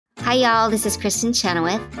Hi, y'all. This is Kristen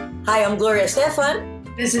Chenoweth. Hi, I'm Gloria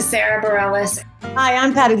Estefan. This is Sarah Bareilles. Hi,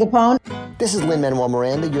 I'm Patti LuPone. This is Lin-Manuel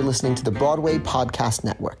Miranda. You're listening to the Broadway Podcast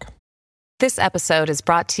Network. This episode is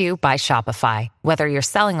brought to you by Shopify. Whether you're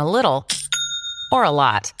selling a little or a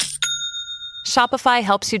lot, Shopify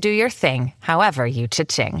helps you do your thing, however you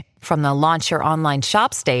cha-ching. From the launch your online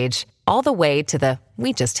shop stage, all the way to the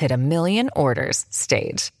we just hit 1 million orders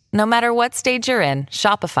stage. No matter what stage you're in,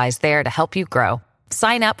 Shopify's there to help you grow.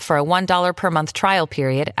 Sign up for a $1 per month trial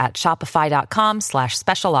period at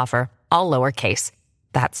shopify.com/special offer, all lowercase.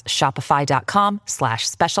 That's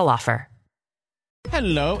shopify.com/special offer.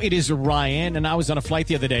 Hello, it is Ryan, and I was on a flight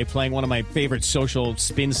the other day playing one of my favorite social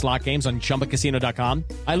spin slot games on ChumbaCasino.com.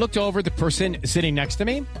 I looked over at the person sitting next to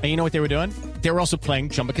me, and you know what they were doing? They were also playing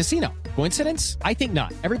Chumba Casino. Coincidence? I think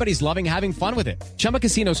not. Everybody's loving having fun with it. Chumba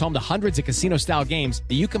Casino is home to hundreds of casino-style games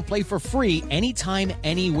that you can play for free anytime,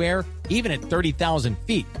 anywhere, even at 30,000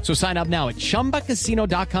 feet. So sign up now at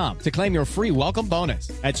ChumbaCasino.com to claim your free welcome bonus.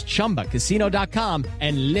 That's ChumbaCasino.com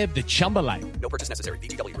and live the Chumba life. No purchase necessary.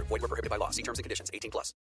 VGW. Void where prohibited by law. See terms and conditions.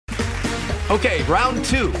 18+. Okay, round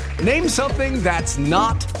two. Name something that's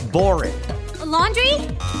not boring. A laundry?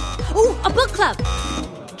 Ooh, a book club.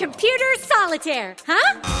 Computer solitaire,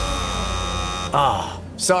 huh? Ah,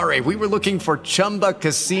 sorry. We were looking for Chumba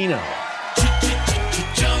Casino.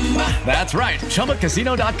 That's right.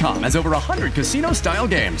 ChumbaCasino.com has over 100 casino-style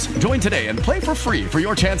games. Join today and play for free for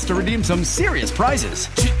your chance to redeem some serious prizes.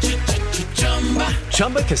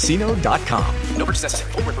 ChumbaCasino.com. No purchase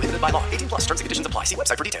necessary. Void where prohibited by law. 18+. Terms and conditions apply. See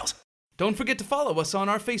website for details. Don't forget to follow us on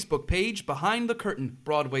our Facebook page, Behind the Curtain,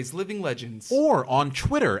 Broadway's Living Legends. Or on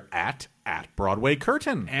Twitter at Broadway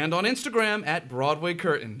Curtain. And on Instagram at Broadway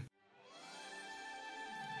Curtain.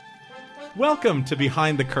 Welcome to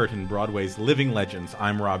Behind the Curtain, Broadway's Living Legends.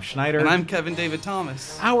 I'm Rob Schneider. And I'm Kevin David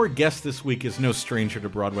Thomas. Our guest this week is no stranger to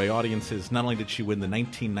Broadway audiences. Not only did she win the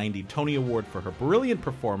 1990 Tony Award for her brilliant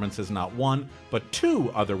performance as not one, but two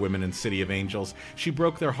other women in City of Angels, she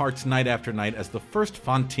broke their hearts night after night as the first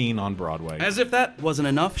Fantine on Broadway. As if that wasn't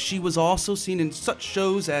enough, she was also seen in such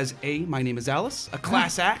shows as My Name is Alice, A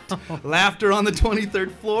Class Act, Laughter on the 23rd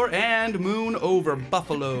Floor, and Moon Over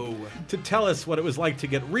Buffalo. To tell us what it was like to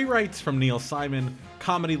get rewrites from Neil Simon,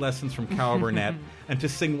 comedy lessons from Carol Burnett, and to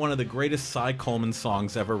sing one of the greatest Cy Coleman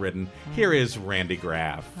songs ever written, here is Randy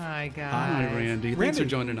Graff. Hi, guys. Hi, Randy. Thanks for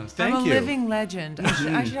joining us. I'm Thank a you. living legend.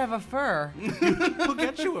 I should have a fur. We'll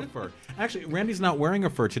get you a fur. Actually, Randy's not wearing a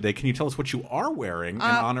fur today. Can you tell us what you are wearing in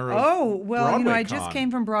honor of Broadway I just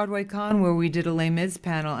came from Broadway Con where we did a Les Mis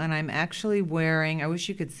panel, and I'm actually wearing, I wish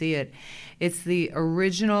you could see it, it's the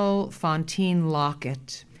original Fantine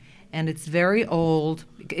locket. And it's very old.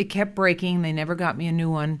 It kept breaking. They never got me a new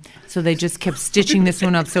one, so they just kept stitching this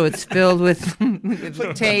one up so it's filled with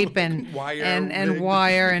tape and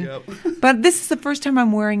wire. But this is the first time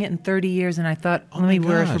I'm wearing it in 30 years, and I thought, let me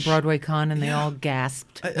wear it for Broadway Con, and they all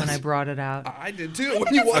gasped when I brought it out. I did too.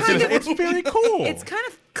 It's very cool. It's kind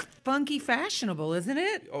of funky fashionable, isn't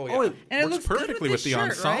it? Oh, yeah. And it looks perfectly with the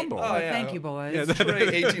shirt, ensemble. Right? Oh, yeah. Thank you, boys. It's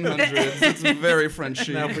very 1800s. It's very French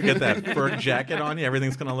chic. Now forget that fur jacket on you.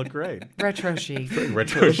 Everything's going to look great. Retro chic.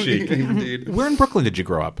 Retro chic. Indeed. Where in Brooklyn did you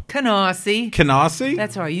grow up? Canarsie. Canarsie?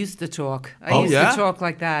 That's how I used to talk. I used to talk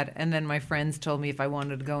like that. And then my friends told me if I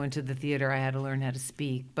wanted to go into the theater, I had to learn how to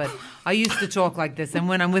speak. But I used to talk like this. And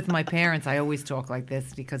when I'm with my parents, I always talk like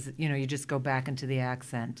this because, you just go back into the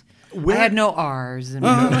accent. I had no R's in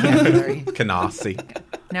my vocabulary. Canarsie.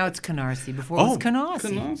 Now it's Canarsie. Before it was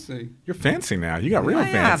Canarsie. Canarsie. You're fancy now. You got real I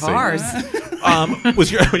fancy. have R's. Was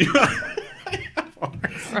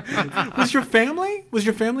your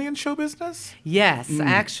family in show business? Yes,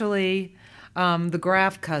 actually, the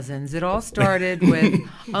Graff cousins. It all started with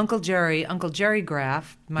Uncle Jerry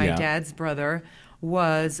Graff, my dad's brother,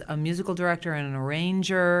 was a musical director and an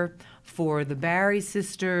arranger for the Barry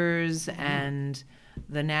Sisters and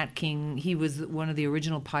the Nat King. He was one of the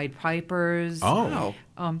original Pied Pipers. Oh.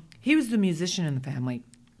 He was the musician in the family.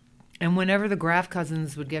 And whenever the Graff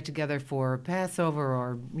cousins would get together for Passover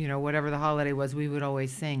or, whatever the holiday was, we would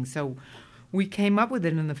always sing. So we came up with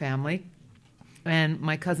it in the family. And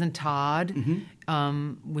my cousin Todd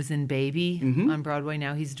was in Baby on Broadway.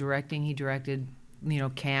 Now he's directing. He directed,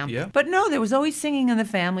 Camp. Yeah. But no, there was always singing in the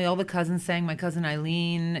family. All the cousins sang. My cousin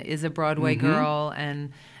Eileen is a Broadway girl.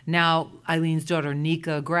 And now Eileen's daughter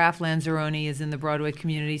Nika Graff Lanzarone is in the Broadway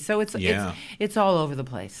community. So it's all over the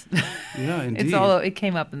place. Yeah, indeed. It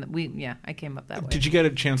came up I came up that way. Did you get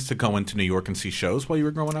a chance to go into New York and see shows while you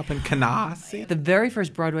were growing up in Canarsie? The very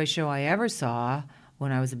first Broadway show I ever saw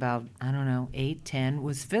when I was about, 8, 10,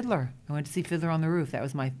 was Fiddler. I went to see Fiddler on the Roof. That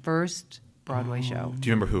was my first Broadway show. Do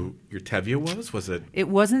you remember who your Tevye was? Was it? It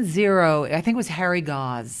wasn't Zero. I think it was Harry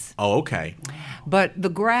Goss. Oh, okay. But the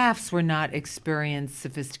Graffs were not experienced,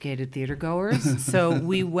 sophisticated theater goers. So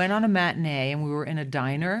we went on a matinee and we were in a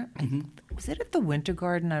diner. Was it at the Winter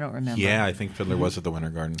Garden? I don't remember. Yeah, I think Fiddler was at the Winter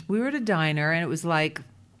Garden. We were at a diner and it was like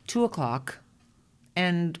 2:00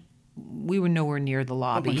 and we were nowhere near the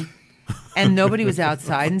lobby. And nobody was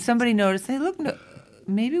outside. And somebody noticed, hey, look, no,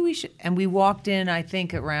 maybe we should. And we walked in, I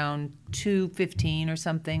think, around 2:15 or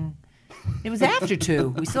something. It was after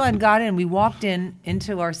 2. We still hadn't got in. We walked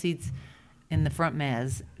into our seats in the front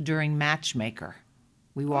mezz during Matchmaker.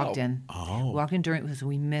 We walked in. Oh. We walked in during, because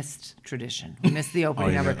we missed tradition. We missed the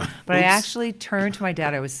opening yeah. number. But I actually turned to my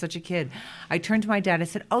dad. I was such a kid. I turned to my dad. I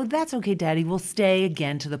said, oh, that's okay, Daddy. We'll stay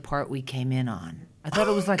again to the part we came in on. I thought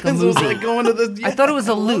it was like a movie. It was like going to the, I thought it was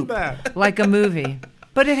a loop, that. like a movie.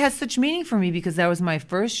 But it has such meaning for me because that was my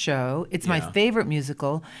first show. It's my favorite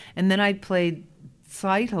musical. And then I played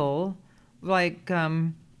Seidel, like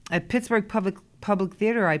at Pittsburgh Public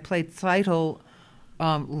Theater. I played Seidel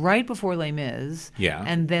right before Les Mis. Yeah.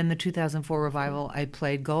 And then the 2004 revival, I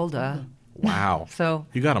played Golda. Wow. So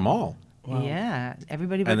you got them all. Wow. Yeah,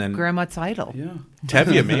 everybody but And then- Grandma Seidel. Yeah.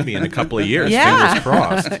 Tevye maybe in a couple of years. Yeah. Fingers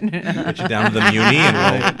crossed. Get you down to the Muni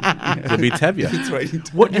and you'll be Tevye. That's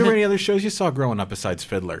right. What were any other shows you saw growing up besides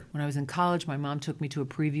Fiddler? When I was in college, my mom took me to a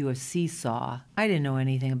preview of Seesaw. I didn't know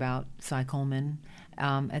anything about Cy Coleman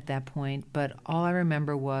at that point, but all I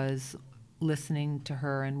remember was listening to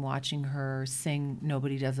her and watching her sing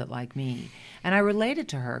Nobody Does It Like Me. And I related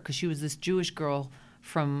to her because she was this Jewish girl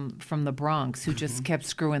from the Bronx who just kept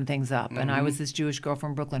screwing things up, and I was this Jewish girl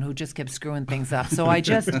from Brooklyn who just kept screwing things up. So I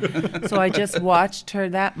just watched her.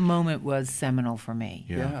 That moment was seminal for me.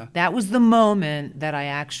 Yeah. That was the moment that I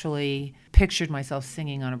actually pictured myself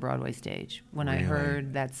singing on a Broadway stage when I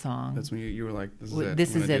heard that song. That's when you were like, this is it.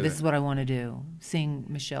 This I'm is gonna it. do This that. is what I want to do. Sing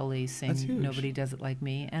Michelle Lee. That's Sing huge. Nobody Does It Like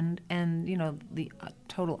Me. And you know, the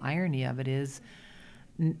total irony of it is,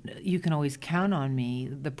 you can always count on me.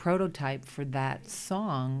 The prototype for that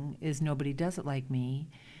song is Nobody Does It Like Me.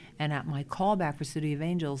 And at my callback for City of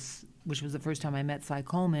Angels, which was the first time I met Cy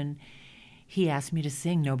Coleman, he asked me to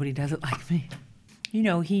sing Nobody Does It Like Me. You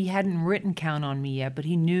know, he hadn't written Count on Me yet, but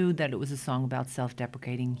he knew that it was a song about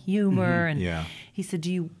self-deprecating humor. And he said, do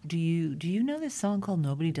you know this song called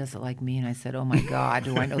Nobody Does It Like Me? And I said, oh my God,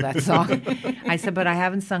 do I know that song? I said, but I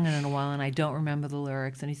haven't sung it in a while and I don't remember the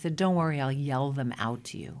lyrics. And he said, don't worry, I'll yell them out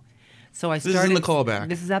to you. So I started. This is in the callback.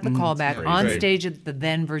 This is at the callback great. on Great. stage at the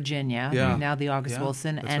then Virginia, Yeah. now the August Yeah,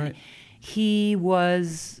 Wilson. that's And right.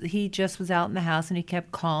 he just was out in the house and he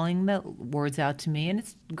kept calling the words out to me, and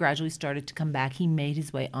it's gradually started to come back. He made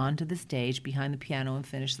his way onto the stage behind the piano and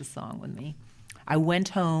finished the song with me. I went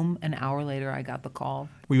home. An hour later, I got the call.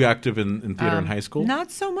 Were you active in theater in high school?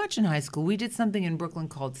 Not so much in high school. We did something in Brooklyn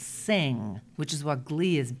called Sing, which is what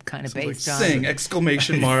Glee is kind of based on. Sing!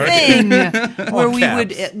 Exclamation mark. Sing, where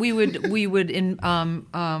caps. we would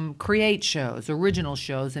create shows, original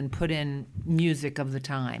shows, and put in music of the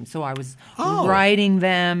time. So I was writing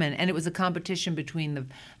them, and it was a competition between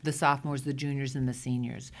the sophomores, the juniors, and the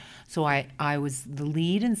seniors. So I was the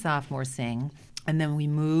lead in sophomore Sing, and then we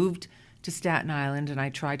moved to Staten Island, and I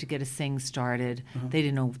tried to get a Sing started. They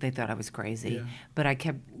didn't know; they thought I was crazy. But I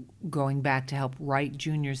kept going back to help write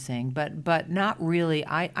junior Sing, but not really.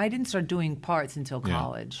 I didn't start doing parts until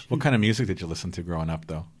college. What kind of music did you listen to growing up,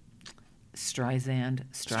 though? Streisand.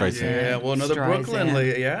 Yeah, well, another Brooklyn Streisand.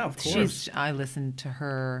 lady. Yeah, of course. I listened to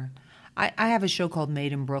her. I have a show called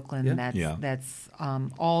Made in Brooklyn. That's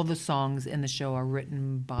all the songs in the show are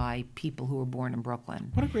written by people who were born in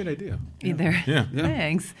Brooklyn. What a great idea. Either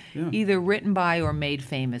thanks. Yeah. Either written by or made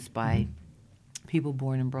famous by people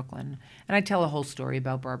born in Brooklyn. And I tell a whole story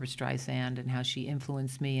about Barbra Streisand and how she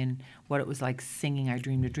influenced me and what it was like singing I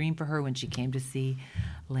Dreamed a Dream for her when she came to see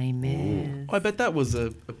Les Mis. Oh, I bet that was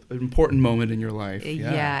an important moment in your life.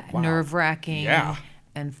 Yeah, Wow. Nerve-wracking. Yeah.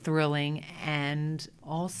 And thrilling, and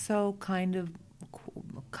also kind of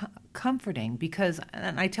comforting, because,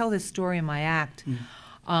 and I tell this story in my act,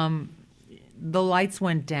 the lights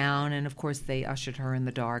went down, and of course they ushered her in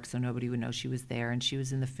the dark so nobody would know she was there, and she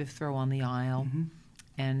was in the fifth row on the aisle.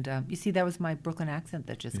 And you see, that was my Brooklyn accent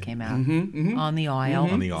that just came out. On the aisle.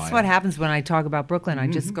 On the aisle. That's what happens when I talk about Brooklyn. I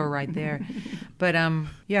just go right there. But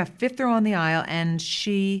fifth row on the aisle, and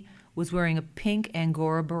she was wearing a pink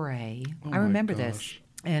Angora beret. I remember this.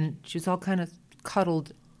 And she was all kind of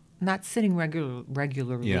cuddled, not sitting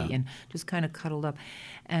regularly, and just kind of cuddled up.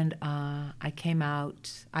 And I came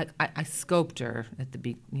out. I scoped her at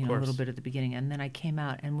a little bit at the beginning, and then I came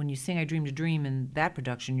out. And when you sing "I Dreamed a Dream" in that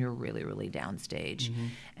production, you're really, really downstage.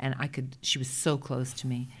 And she was so close to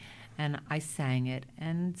me. And I sang it,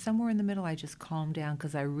 and somewhere in the middle I just calmed down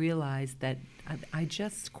because I realized that I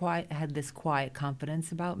just had this quiet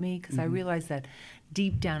confidence about me because I realized that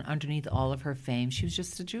deep down underneath all of her fame, she was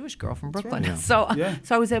just a Jewish girl from Brooklyn. right. So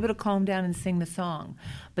I was able to calm down and sing the song.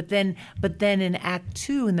 But then in Act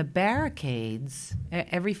 2, in the barricades,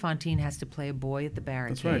 every Fontaine has to play a boy at the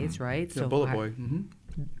barricades, right? Yeah, Bullet Boy. Mm-hmm.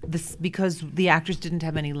 Because the actors didn't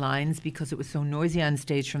have any lines because it was so noisy on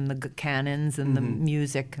stage from the cannons and the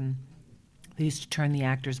music, and they used to turn the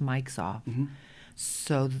actors' mics off.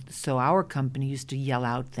 So our company used to yell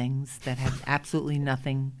out things that had absolutely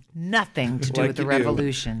nothing to do with the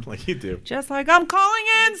revolution. Like you do. Just like, I'm calling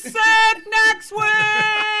in sick next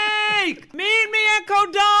week! Meet me at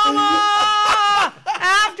Kodama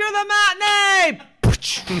after the matinee!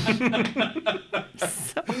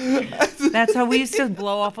 So, that's how we used to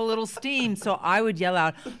blow off a little steam. So I would yell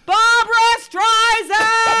out, Barbara Streisand!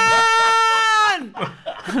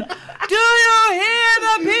 Do you hear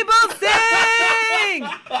the people sing?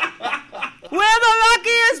 We're the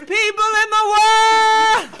luckiest people in the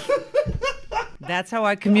world! That's how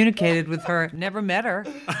I communicated with her. Never met her.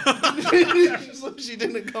 So she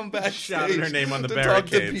didn't come back. Shouted her name on the to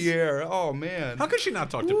barricades. Talk to Pierre. Oh man. How could she not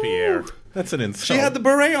talk to Pierre? That's an insult. She had the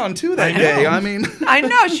beret on too that day. I mean, I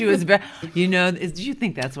know she was. Do you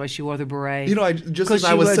think that's why she wore the beret? Just as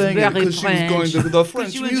I was saying it, because she was going to the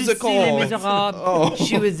French music hall.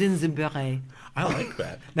 She was in the beret. I like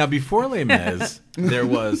that. Now, before Les Mis, there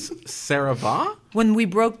was Ça va? When we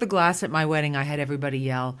broke the glass at my wedding, I had everybody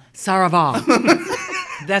yell, Ça va.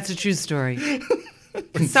 That's a true story.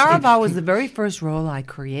 Ça va was the very first role I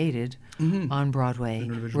created on Broadway.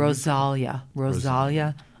 Rosalia.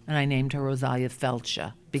 And I named her Rosalia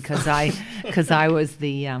Felcha because I was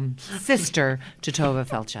the sister to Tova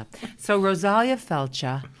Felcha. So Rosalia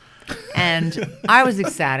Felcha. And I was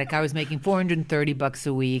ecstatic. I was making $430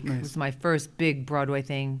 a week. Nice. It was my first big Broadway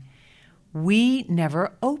thing. We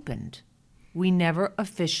never opened. We never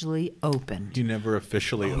officially opened. You never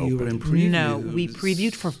officially opened? You were in previews. No, we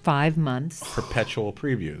previewed for 5 months. Perpetual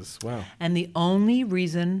previews. Wow. And the only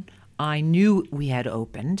reason I knew we had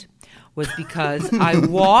opened was because I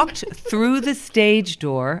walked through the stage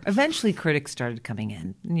door. Eventually, critics started coming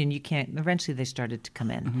in. Eventually, they started to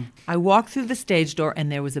come in. Mm-hmm. I walked through the stage door,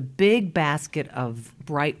 and there was a big basket of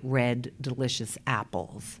bright red, delicious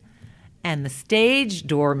apples. And the stage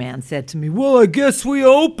doorman said to me, "Well, I guess we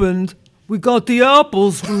opened. We got the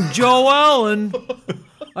apples from Joe Allen.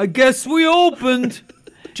 I guess we opened."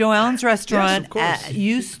 Joe Allen's restaurant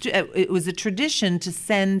it was a tradition to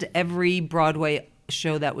send every Broadway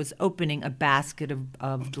show that was opening a basket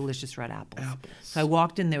of delicious red apples. So I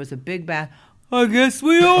walked in, there was a big basket. I guess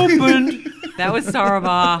we opened. That was Ça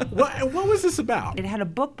va. What was this about? It had a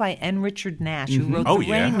book by N. Richard Nash, who wrote The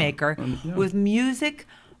Rainmaker, with music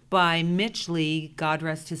by Mitch Lee, God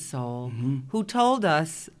rest his soul, who told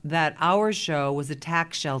us that our show was a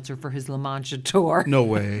tax shelter for his La Mancha tour. No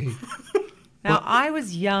way. Now, I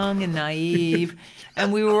was young and naive,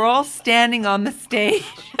 and we were all standing on the stage.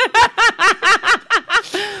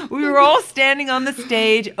 We were all standing on the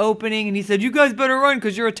stage opening, and he said, "You guys better run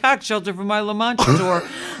because you're a tax shelter for my La Mancha tour."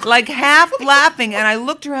 Like half laughing, and I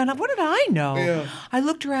looked around. What did I know? Yeah. I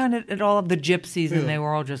looked around at all of the gypsies, and they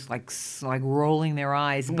were all just like rolling their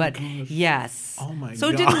eyes. But yes. Oh my God. So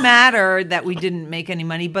it didn't matter that we didn't make any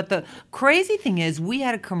money. But the crazy thing is, we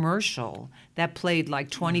had a commercial that played like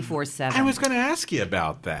 24/7. I was going to ask you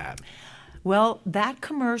about that. Well, that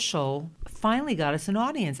commercial finally got us an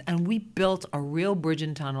audience, and we built a real bridge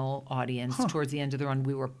and tunnel audience towards the end of the run.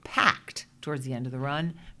 We were packed towards the end of the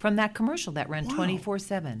run from that commercial that ran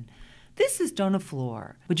 24/7. This is Donna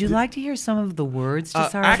Floor. Would you like to hear some of the words to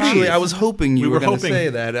Ça va? Actually, I was hoping you were going to say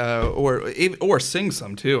that, or sing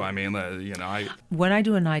some too. I mean, When I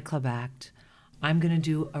do a nightclub act, I'm going to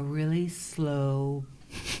do a really slow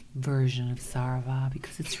version of Ça va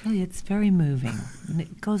because it's very moving. And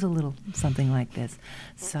it goes a little something like this.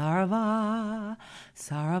 Ça va,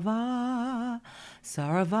 ça va,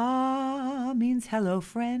 ça va means hello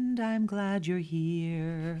friend, I'm glad you're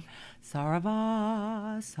here. Ça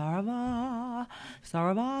va, ça va,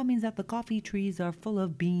 ça va means that the coffee trees are full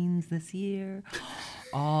of beans this year.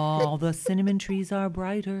 All the cinnamon trees are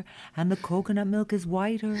brighter, and the coconut milk is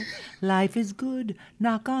whiter. Life is good,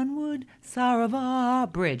 knock on wood, Ça va.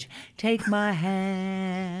 Bridge. Take my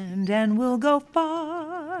hand and we'll go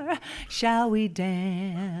far. Shall we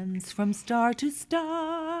dance from star to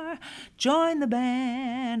star? Join the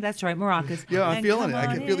band. That's right, maracas. Yeah, I'm feeling it. I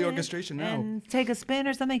can feel the orchestration now. And take a spin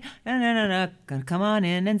or something. No. Gonna come on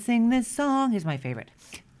in and sing this song. Here's my favorite.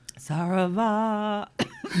 Ça va.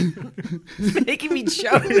 It's making me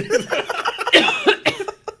choke.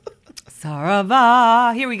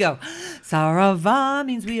 Sarava. Here we go. Sarava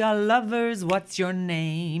means we are lovers. What's your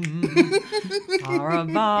name?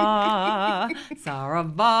 Sarava.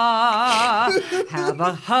 Sarava. Have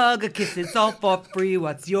a hug, a kiss, it's all for free.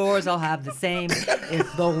 What's yours? I'll have the same.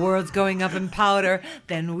 If the world's going up in powder,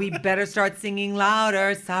 then we better start singing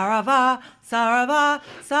louder. Sarava. Sarava.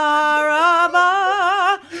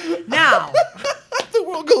 Sarava. Now. The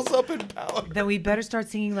world goes up in power. Then we better start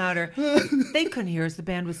singing louder. They couldn't hear us. The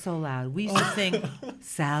band was so loud. We used to sing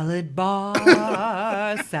Salad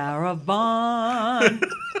Bar, Sarah Vaughan.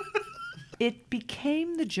 It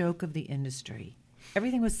became the joke of the industry.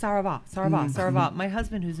 Everything was Sarava, Sarava, Sarava. My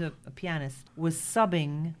husband, who's a pianist, was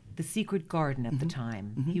subbing The Secret Garden at the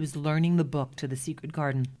time. He was learning the book to The Secret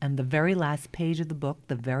Garden. And the very last page of the book,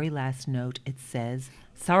 the very last note, it says,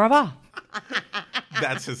 Sarava.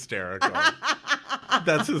 That's hysterical.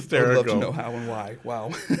 That's hysterical. I'd love to know how and why.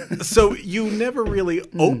 Wow. So you never really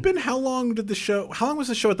opened? How long was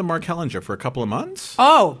the show at the Mark Hellinger? For a couple of months?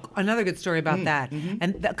 Oh, another good story about that.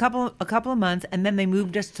 And a couple of months, and then they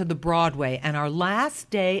moved us to the Broadway. And our last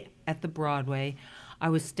day at the Broadway, I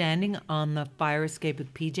was standing on the fire escape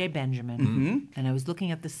with P.J. Benjamin, and I was looking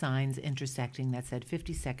at the signs intersecting that said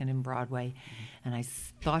 52nd and Broadway, and I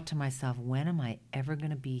thought to myself, when am I ever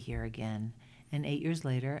going to be here again? And 8 years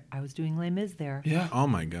later, I was doing Les Mis there. Yeah. Oh,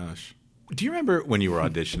 my gosh. Do you remember when you were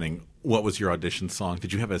auditioning, what was your audition song?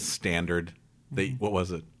 Did you have a standard? What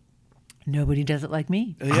was it? Nobody Does It Like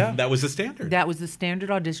Me. Yeah. That was the standard. That was the standard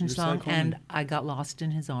audition Just song, like Coleman. and I Got Lost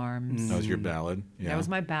in His Arms. That was your ballad? Yeah. That was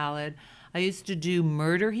my ballad. I used to do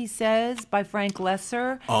Murder, He Says, by Frank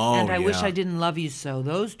Lesser, Oh, and I Wish yeah. I Didn't Love You So.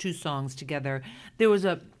 Those two songs together. There was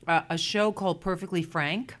a show called Perfectly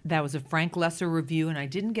Frank. That was a Frank Lesser review, and I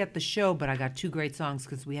didn't get the show, but I got two great songs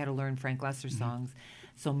because we had to learn Frank Lesser songs.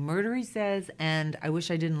 So Murder, He Says, and I Wish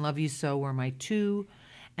I Didn't Love You So were my two.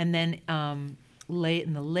 And then in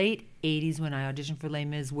the late 80s when I auditioned for Les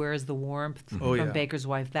Mis, Where's the Warmth from Baker's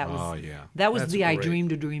Wife. That was that was That's the I great.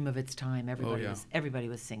 Dreamed a Dream of its time. Everybody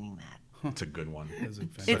was singing that. It's a good one.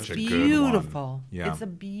 It's beautiful. Yeah. It's a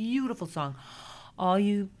beautiful song. All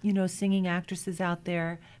you singing actresses out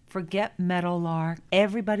there, forget Meadowlark.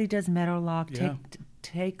 Everybody does Meadowlark. Yeah.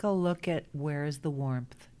 Take a look at Where's the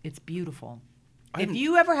Warmth. It's beautiful. If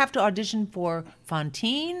you ever have to audition for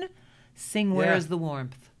Fontaine, sing Where's the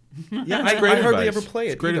Warmth. Yeah, I great hardly advice. ever play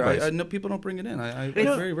it It's great either. advice. I know people don't bring it in. I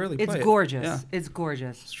very rarely play it. It's gorgeous. Yeah. It's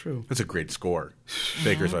gorgeous. It's true. It's a great score.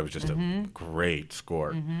 Baker's Wife was just a great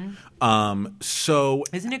score. So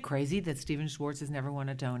Isn't it crazy that Stephen Schwartz has never won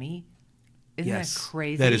a Tony? Isn't Yes. that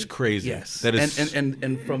crazy? that is crazy. Yes. That is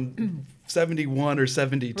and from 71 or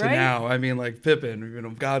 70 to Right? now, I mean, like Pippin,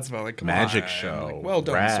 Godspell, like come Magic on. Show. Like, well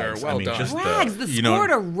done, Rags. sir. Well I mean, done. just Rags. The score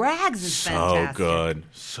to Rags is fantastic.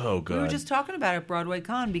 So good. We were just talking about it at Broadway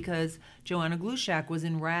Con because Joanna Glushak was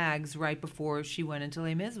in Rags right before she went into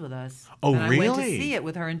Les Mis with us. Oh, and I went to really? see it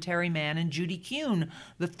with her and Terry Mann and Judy Kuhn.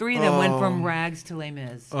 The three of them went from Rags to Les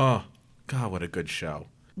Mis. Oh, God, what a good show.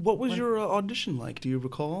 What was your audition like? Do you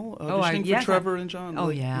recall auditioning for Trevor and John? Oh,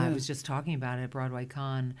 Like, yeah. I was just talking about it at Broadway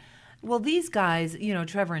Con. Well, these guys,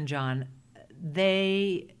 Trevor and John,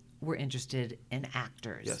 they were interested in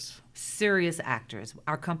actors. Yes. Serious actors.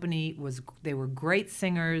 Our company they were great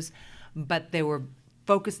singers, but they were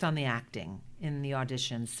focused on the acting in the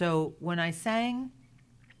audition. So when I sang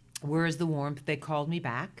Where's the Warmth, they called me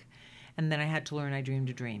back, and then I had to learn I Dreamed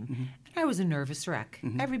a Dream. And I was a nervous wreck.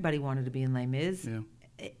 Everybody wanted to be in Les Mis. Yeah.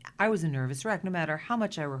 I was a nervous wreck. No matter how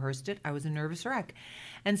much I rehearsed it, I was a nervous wreck.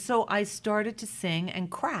 And so I started to sing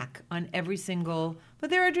and crack on every single,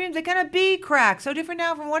 but there are dreams that gonna be crack. So different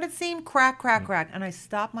now from what it seemed, crack, crack, crack. And I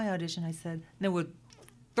stopped my audition. I said, there were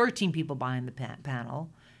 13 people behind the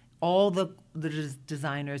panel, all the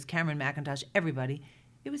designers, Cameron McIntosh, everybody.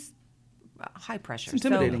 It was high pressure. It's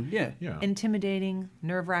intimidating, yeah. Intimidating,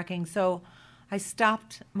 nerve-wracking. So I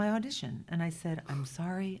stopped my audition and I said, I'm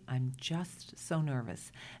sorry, I'm just so nervous.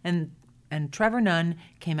 And Trevor Nunn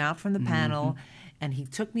came out from the panel and he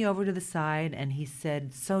took me over to the side and he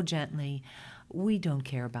said so gently, we don't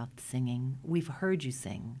care about the singing. We've heard you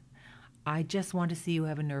sing. I just want to see you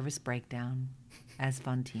have a nervous breakdown as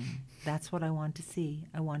Fontaine. That's what I want to see.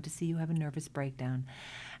 I want to see you have a nervous breakdown.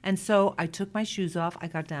 And so I took my shoes off, I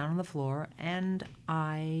got down on the floor, and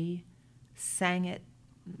I sang it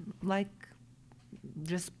like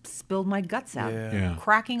just spilled my guts out. Yeah.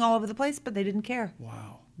 Cracking all over the place, but they didn't care.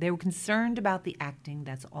 Wow. They were concerned about the acting.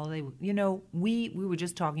 That's all they were. We were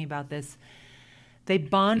just talking about this. They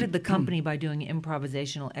bonded the company by doing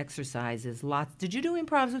improvisational exercises. Lots. Did you do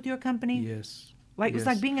improvs with your company? Yes. Like, it was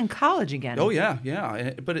like being in college again. Oh, yeah.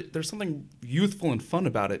 But there's something youthful and fun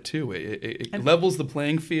about it, too. It levels the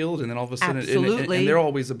playing field, and then all of a sudden... Absolutely. And they're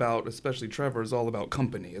always about, especially Trevor, is all about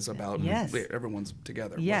company. It's about everyone's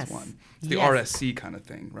together as one. It's the RSC kind of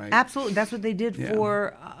thing, right? Absolutely. That's what they did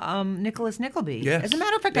for Nicholas Nickleby. Yes. As a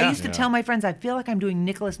matter of fact, I used to tell my friends, I feel like I'm doing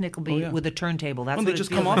Nicholas Nickleby with a turntable. That's what they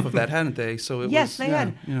just come off of that, hadn't they? So they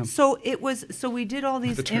had. Yeah. So we did all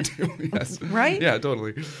these... The turntable, yes. Right? Yeah,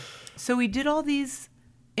 totally. So we did all these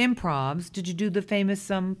improvs. Did you do the famous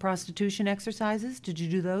prostitution exercises? Did you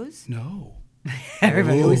do those? No.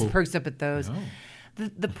 Everybody always perks up at those. No.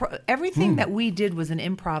 Everything that we did was an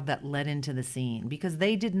improv that led into the scene because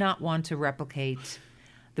they did not want to replicate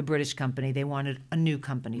the British company. They wanted a new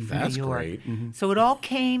company from New York. That's great. Mm-hmm. So it all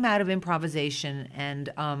came out of improvisation, and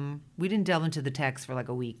we didn't delve into the text for like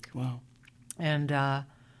a week. Wow. And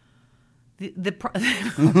the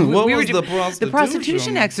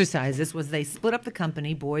prostitution exercises was they split up the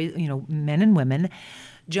company, boys, men and women.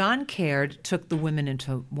 John Caird took the women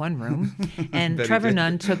into one room, and Trevor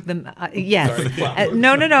Nunn took them. Yes,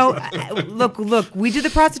 no. Look. We did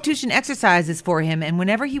the prostitution exercises for him, and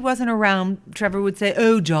whenever he wasn't around, Trevor would say,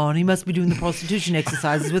 "Oh, John, he must be doing the prostitution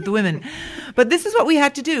exercises with the women." But this is what we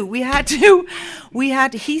had to do. He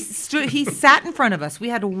sat in front of us. We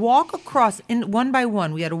had to walk across one by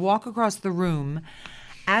one. We had to walk across the room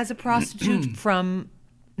as a prostitute from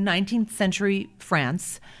 19th century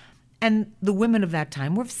France. And the women of that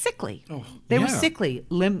time were sickly. They were sickly,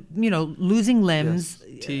 losing limbs.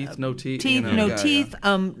 Yes. Teeth, no teeth. Teeth,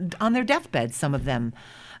 on their deathbed, some of them.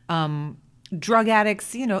 Drug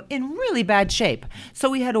addicts, in really bad shape. So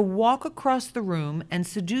we had to walk across the room and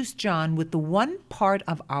seduce John with the one part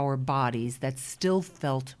of our bodies that still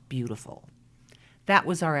felt beautiful. That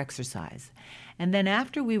was our exercise. And then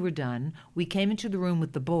after we were done, we came into the room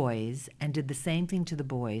with the boys and did the same thing to the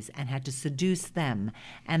boys and had to seduce them.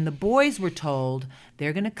 And the boys were told,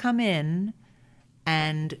 they're going to come in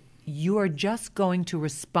and you are just going to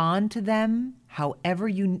respond to them however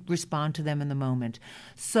you respond to them in the moment.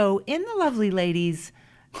 So in the Lovely Ladies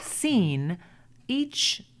scene,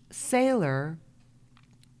 each sailor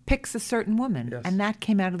picks a certain woman, and that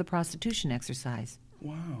came out of the prostitution exercise.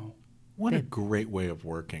 Wow. What a great way of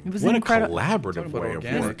working. It was what a incredible. collaborative way of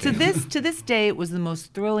working. To this day, it was the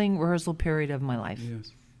most thrilling rehearsal period of my life.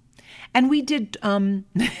 Yes. And we did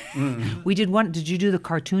we did one. Did you do the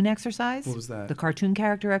cartoon exercise? What was that? The cartoon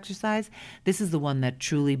character exercise. This is the one that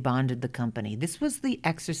truly bonded the company. This was the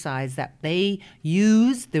exercise that they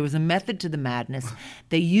used. There was a method to the madness.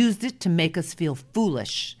 They used it to make us feel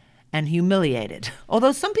foolish and humiliated.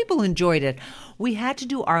 Although some people enjoyed it, we had to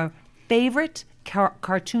do our favorite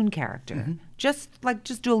cartoon character. Just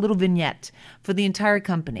do a little vignette for the entire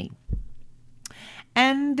company.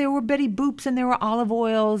 And there were Betty Boops and there were olive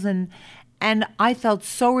oils and I felt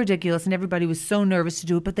so ridiculous and everybody was so nervous to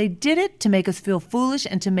do it, but they did it to make us feel foolish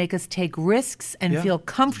and to make us take risks and feel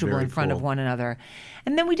comfortable in front of one another.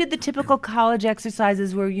 And then we did the typical college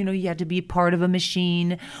exercises where, you had to be part of a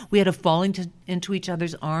machine. We had to fall into each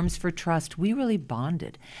other's arms for trust. We really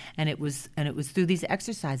bonded. And it was through these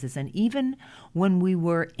exercises. And even when we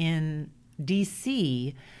were in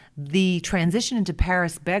D.C., the transition into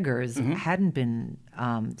Paris Beggars hadn't been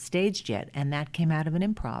staged yet, and that came out of an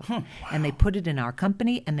improv. Wow. And they put it in our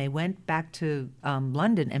company, and they went back to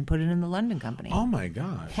London and put it in the London company. Oh, my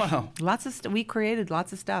gosh. Wow. We created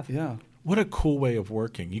lots of stuff. Yeah. What a cool way of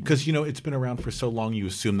working. Because, it's been around for so long, you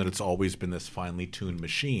assume that it's always been this finely tuned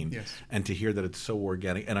machine. Yes. And to hear that it's so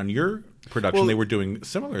organic. And on your production, they were doing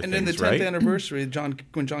similar things, right? And in the 10th anniversary,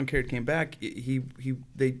 when John Caird came back,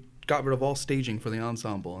 they got rid of all staging for the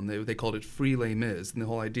ensemble, and they called it free Les Mis. And the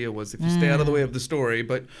whole idea was if you stay out of the way of the story,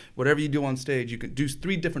 but whatever you do on stage, you could do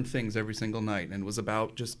 3 different things every single night, and it was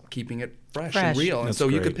about just keeping it fresh. And real. And so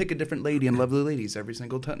you could pick a different lady in Lovely Ladies every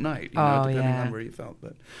single night, depending on where you felt.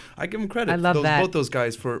 But I give them credit. I love both those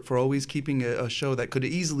guys for always keeping a show that could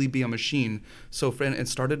easily be a machine and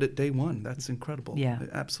started at day one. That's incredible. Yeah.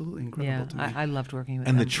 Absolutely incredible to me. I loved working with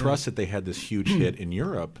them. And the trust that they had this huge hit in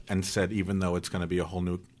Europe and said, even though it's going to be a whole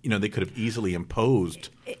new, they could have easily imposed.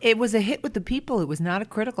 It was a hit with the people. It was not a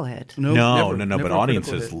critical hit. No, but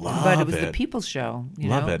audiences love it. But it was the people's show.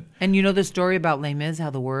 Love it. And you know the story about Les Mis,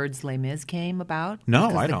 how the words Les Mis came about? No,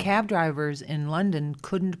 because I don't. The cab drivers in London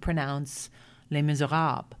couldn't pronounce Les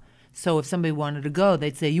Miserables. So if somebody wanted to go,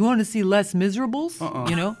 they'd say, "You want to see Les Miserables?"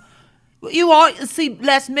 You want to see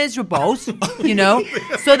Les Miserables,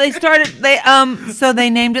 So they so they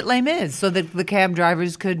named it Les Mis so that the cab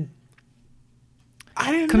drivers could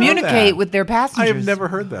communicate with their passengers. I have never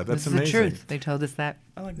heard that. That's amazing. The truth. They told us that.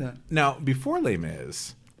 I like that. Now, before Les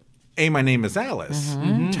Mis, Hey, My Name is Alice.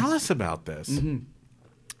 Mm-hmm. Tell us about this.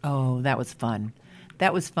 Oh, that was fun.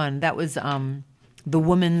 That was the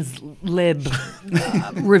Woman's Lib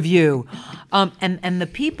review. And the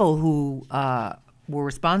people who were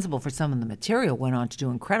responsible for some of the material went on to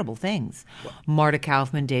do incredible things. Marta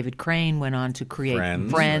Kaufman, David Crane went on to create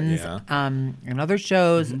Friends and other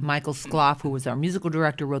shows. Michael Skloff, who was our musical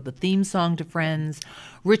director, wrote the theme song to Friends.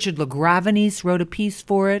 Richard LaGravenese wrote a piece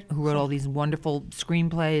for it, who wrote all these wonderful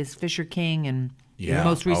screenplays, Fisher King, and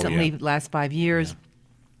most recently, last 5 years.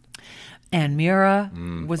 Ann Mira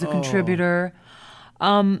was a contributor.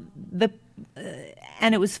 And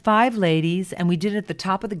it was 5 ladies, and we did it at the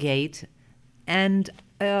top of the gate, and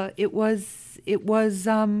it was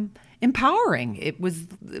empowering. It was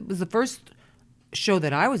the first show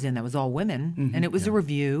that I was in that was all women, and it was a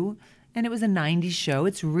review, and it was a 90s show.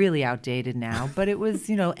 It's really outdated now, but it was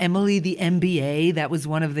Emily the MBA. That was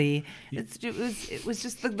one of the. It was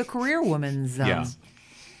just the career woman's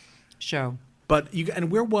show. But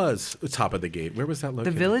and where was the Top of the Gate? Where was that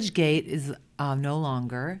located? The Village Gate is no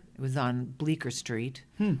longer. It was on Bleecker Street.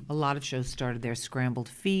 A lot of shows started there. Scrambled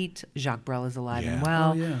Feet, Jacques Brel is alive and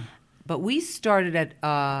well. But we started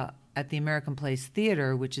at the American Place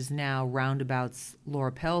Theater, which is now Roundabout's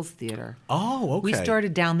Laura Pell's Theater. Oh, okay. We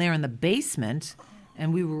started down there in the basement,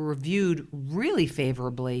 and we were reviewed really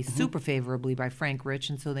favorably, super favorably by Frank Rich,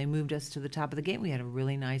 and so they moved us to the Top of the Gate. We had a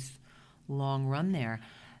really nice long run there.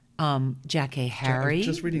 Jackée Harry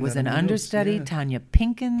was an understudy. Tanya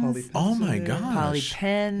Pinkins. Oh my gosh. Polly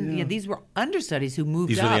Penn. Yeah, these were understudies who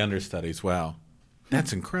moved up. These were the understudies. Wow.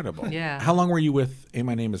 That's incredible. Yeah. How long were you with Hey,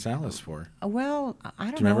 My Name is Alice for? Well,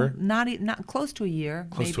 I don't Do you know. remember? Not close to a year.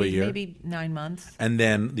 To a year? Maybe 9 months. And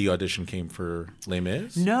then the audition came for Les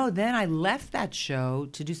Mis? No, then I left that show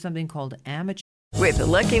to do something called Amateur. With the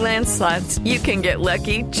Lucky Land Slots, you can get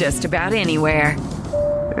lucky just about anywhere.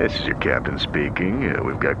 This is your captain speaking.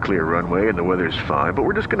 We've got clear runway and the weather's fine, but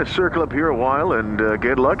we're just going to circle up here a while and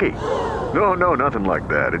get lucky. No, nothing like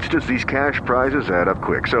that. It's just these cash prizes add up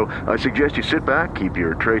quick. So I suggest you sit back, keep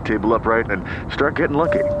your tray table upright, and start getting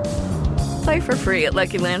lucky. Play for free at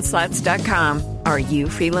LuckyLandSlots.com. Are you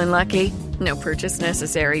feeling lucky? No purchase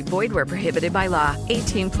necessary. Void where prohibited by law.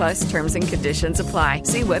 18+ terms and conditions apply.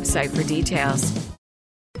 See website for details.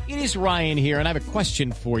 It is Ryan here, and I have a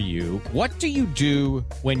question for you. What do you do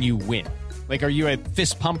when you win? Like, are you a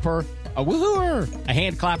fist pumper, a woohooer, a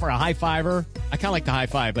hand clapper, a high fiver? I kind of like the high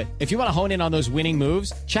five, but if you want to hone in on those winning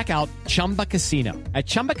moves, check out Chumba Casino. At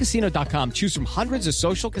ChumbaCasino.com, choose from hundreds of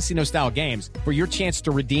social casino-style games for your chance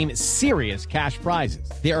to redeem serious cash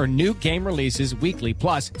prizes. There are new game releases weekly,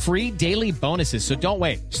 plus free daily bonuses, so don't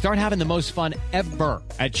wait. Start having the most fun ever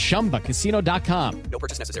at ChumbaCasino.com. No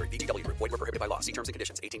purchase necessary. VGW. Void where prohibited by law. See terms and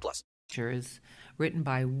conditions. 18+. Is written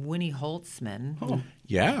by Winnie Holtzman. Oh,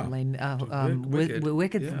 yeah.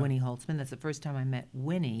 Wicked Winnie Holtzman. That's the first time I met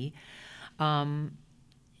Winnie. And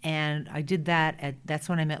I did that that's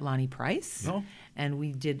when I met Lonnie Price. Oh. And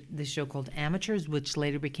we did this show called Amateurs, which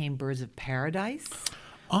later became Birds of Paradise.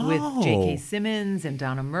 With J.K. Simmons and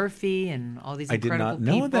Donna Murphy and all these incredible people.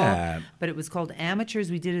 I did not know that. But it was called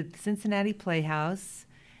Amateurs. We did it at the Cincinnati Playhouse,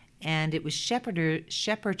 and it was shepherded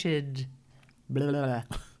by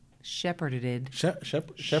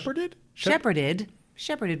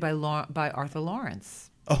Arthur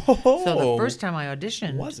Lawrence. Oh. So the first time I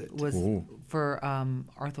auditioned was for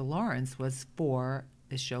Arthur Lawrence was for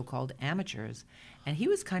this show called Amateurs, and he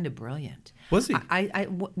was kind of brilliant. Was he?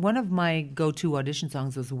 One of my go-to audition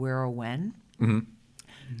songs was Where or When.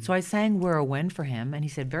 So I sang Where or When for him, and he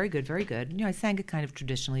said, very good, very good. I sang it kind of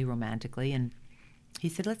traditionally, romantically, and he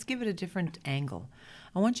said, let's give it a different angle.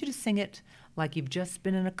 I want you to sing it like you've just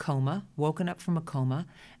been in a coma, woken up from a coma,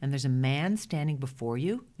 and there's a man standing before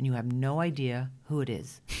you, and you have no idea who it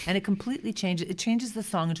is. And it completely changes the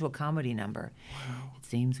song into a comedy number. Wow. It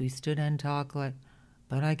seems we stood and talked like,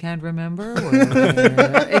 but I can't remember.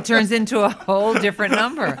 It turns into a whole different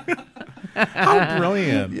number. How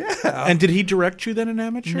brilliant. Yeah. And did he direct you then in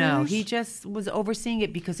Amateurs? No, he just was overseeing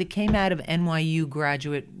it because it came out of NYU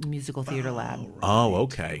Graduate Musical Theater Lab. Right. Oh,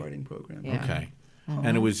 okay. Writing program. Yeah. Okay.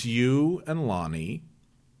 And it was you and Lonnie.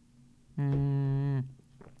 Greg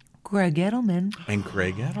Edelman. And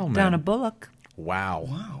Greg Edelman. Donna Bullock.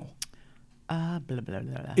 Wow. Blah, blah, blah,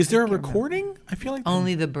 blah. Is there a recording? I feel like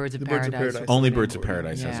only the Birds of Paradise. Only Birds of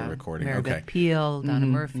Paradise has a recording. Meredith Peel, Donna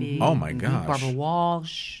Murphy. Oh my gosh. Barbara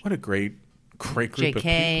Walsh. What a great group of people.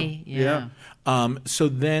 JK. Yeah. So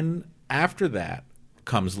then after that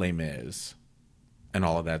comes Les Mis and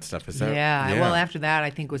all of that stuff. Is that? Yeah. Well, after that, I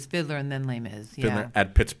think was Fiddler and then Les Mis. Fiddler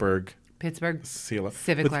at Pittsburgh Pittsburgh CeeLo.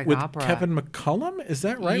 Civic with, Light with Opera. Kevin McCullum, is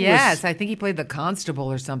that right? Yes, I think he played the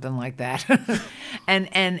constable or something like that.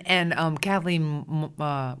 and Kathleen,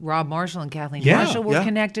 Rob Marshall and Kathleen Marshall were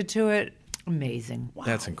connected to it. Amazing. Wow.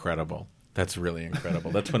 That's incredible. That's really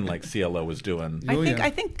incredible. That's when like CeeLo was doing. I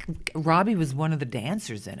think Robbie was one of the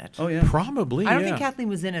dancers in it. Oh yeah, probably. I don't think Kathleen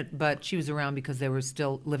was in it, but she was around because they were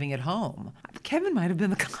still living at home. Kevin might have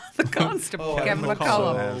been the constable. Kevin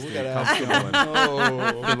McCullum.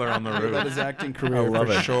 Fiddler on the Roof. That is acting career. I love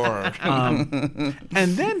for it. Sure.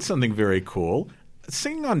 And then something very cool,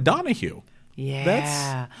 singing on Donahue.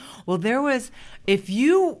 Yeah. Well, there was, if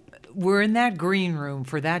you were in that green room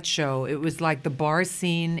for that show, it was like the bar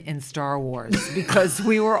scene in Star Wars because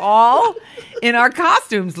we were all in our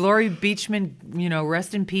costumes. Laurie Beachman,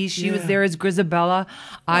 rest in peace. She was there as Grisabella.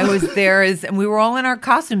 I was there and we were all in our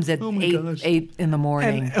costumes at 8 in the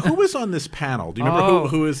morning. And who was on this panel? Do you remember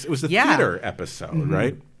who was? It was the theater episode,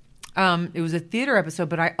 right? It was a theater episode,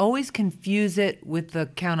 but I always confuse it with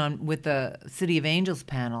the City of Angels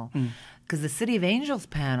panel. Because the City of Angels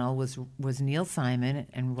panel was Neil Simon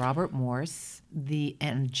and Robert Morse,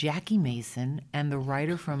 and Jackie Mason, and the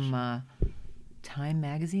writer from Time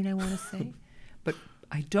Magazine, I want to say. But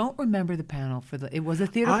I don't remember the panel it was a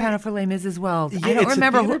theater panel for Les Mis as well. Yeah, I don't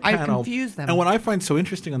remember who. Panel. I confused them. And what I find so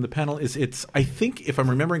interesting on the panel is I think, if I'm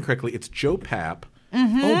remembering correctly, it's Joe Papp.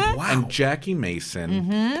 Mm-hmm. Oh, wow. And Jackie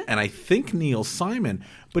Mason, and I think Neil Simon.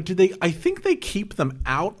 But I think they keep them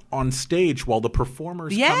out on stage while the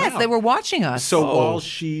performers come out. Yes, they were watching us. So while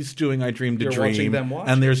she's doing I Dreamed a You're Dream, watching them watch.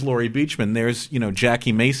 and there's Laurie Beachman, there's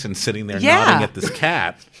Jackie Mason sitting there nodding at this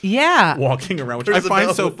cat. Yeah. Walking around, which I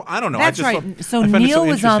find so, I don't know. That's right. So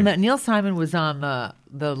Neil Simon was on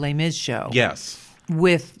the Les Mis show. Yes.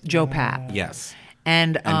 With Joe Papp. Yes.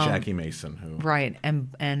 And Jackie Mason, right,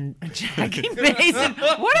 and Jackie Mason.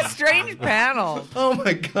 What a strange panel! Oh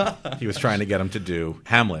my God! He was trying to get him to do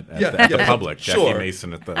Hamlet at the Public. Jackie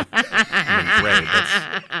Mason at the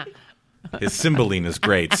great. His Cymbeline is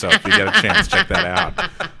great, so if you get a chance, check that out.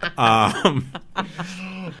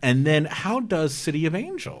 And then, how does City of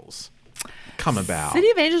Angels come about?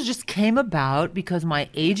 City of Angels just came about because my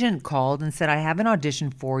agent called and said, "I have an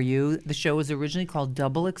audition for you." The show was originally called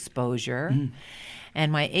Double Exposure. And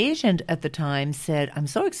my agent at the time said, "I'm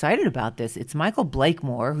so excited about this. It's Michael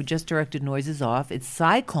Blakemore, who just directed Noises Off. It's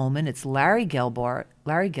Cy Coleman. It's Larry Gelbart.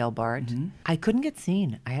 I couldn't get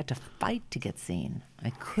seen. I had to fight to get seen.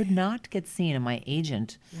 I could not get seen. And my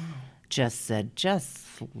agent just said, just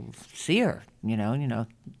see her.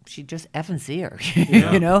 She just effing see her.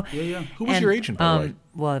 Yeah. Who was your agent, by the way?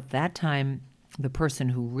 Well, at that time, the person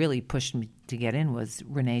who really pushed me to get in was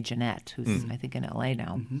Renee Jeanette, who's, I think, in L.A.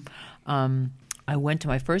 now. I went to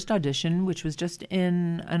my first audition, which was just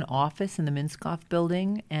in an office in the Minskoff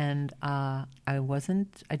building, and I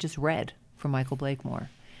just read for Michael Blakemore.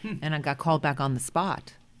 And I got called back on the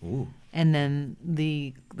spot. Ooh. And then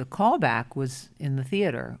the callback was in the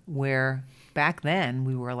theater, where back then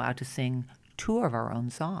we were allowed to sing 2 of our own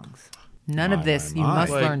songs. None of this, you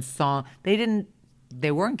must learn song.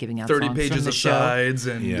 They weren't giving out 30 songs pages from the of show. sides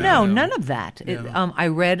and No, none of that. I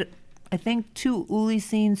read, I think, 2 Uli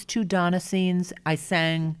scenes, 2 Donna scenes. I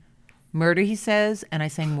sang Murder, He Says, and I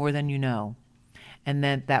sang More Than You Know. And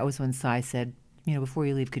then that was when Cy said, before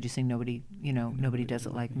you leave, could you sing Nobody Does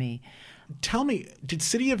It Like Me? Tell me, did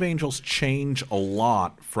City of Angels change a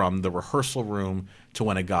lot from the rehearsal room to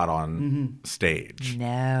when it got on stage?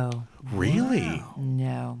 No. Really? Wow.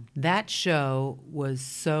 No. That show was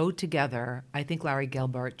so together. I think Larry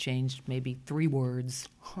Gelbart changed maybe 3 words.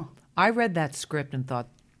 I read that script and thought,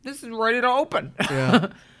 this is ready to open.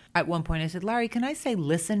 Yeah. At one point I said, Larry, can I say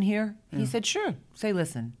listen here? He said, sure, say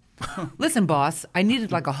listen. Listen, boss, I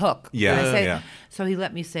needed like a hook. So he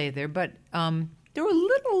let me say there. But there were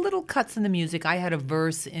little cuts in the music. I had a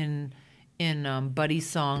verse in Buddy's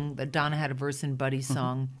song. Donna had a verse in Buddy's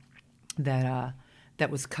song that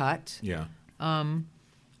was cut. Yeah.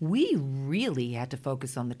 We really had to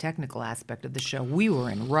focus on the technical aspect of the show. We were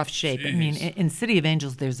in rough shape. Jeez. I mean, in City of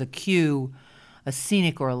Angels, there's a cue, a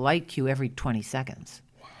scenic or a light cue every 20 seconds.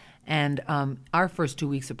 Wow. And our first 2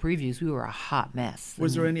 weeks of previews, we were a hot mess.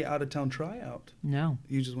 Was there any out-of-town tryout? No.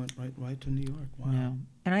 You just went right to New York? Wow. No.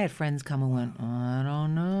 And I had friends come and went, I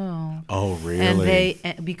don't know. Oh, really?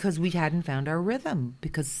 And because we hadn't found our rhythm,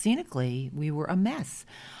 because scenically we were a mess.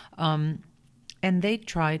 And they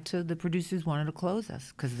the producers wanted to close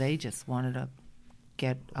us because they just wanted to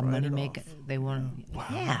get a money maker. They wanted,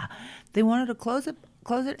 they wanted to close it.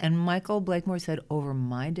 And Michael Blakemore said, over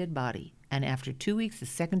my dead body. And after 2 weeks, the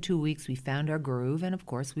second 2 weeks, we found our groove. And of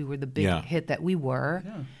course, we were the big hit that we were.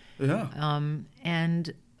 Yeah.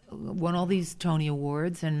 And won all these Tony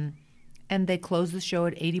Awards. And and they closed the show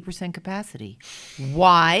at 80% capacity.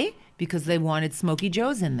 Why? Because they wanted Smokey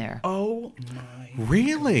Joe's in there. Oh my!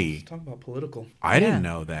 Really? Talk about political. I didn't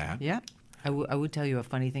know that. Yeah. I would tell you a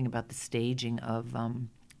funny thing about the staging of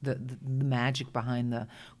the magic behind the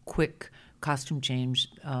quick costume change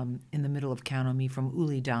in the middle of Count on Me from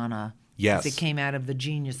Uli Dana. Yes. It came out of the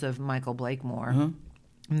genius of Michael Blakemore.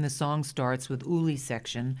 And the song starts with Uli's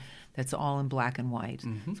section that's all in black and white.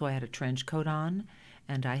 So I had a trench coat on,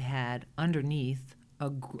 and I had underneath a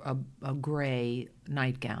gray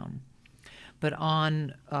nightgown. But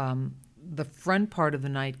on the front part of the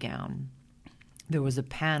nightgown, there was a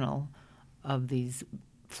panel of these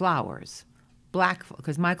flowers, black,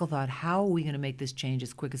 because Michael thought, how are we going to make this change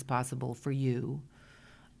as quick as possible for you,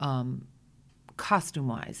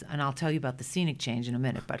 costume-wise? And I'll tell you about the scenic change in a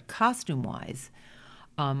minute, but costume-wise,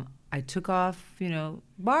 I took off,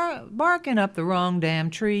 barking up the wrong damn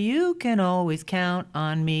tree. You can always count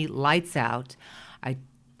on me. Lights out. I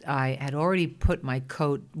had already put my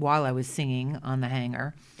coat while I was singing on the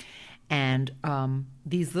hanger, and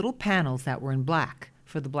these little panels that were in black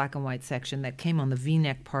for the black and white section that came on the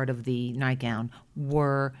V-neck part of the nightgown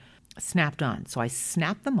were snapped on. So I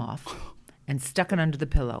snapped them off and stuck it under the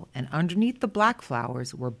pillow. And underneath the black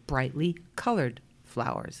flowers were brightly colored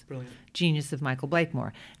flowers. Brilliant. Genius of Michael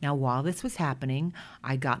Blakemore. Now, while this was happening,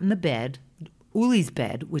 I got in the bed, Uli's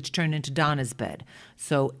bed, which turned into Donna's bed.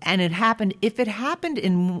 So, and if it happened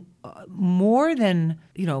in more than,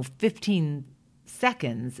 15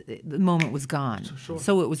 seconds, the moment was gone.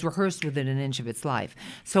 So it was rehearsed within an inch of its life.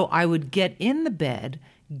 So I would get in the bed,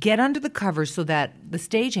 get under the covers so that the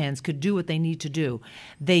stagehands could do what they need to do.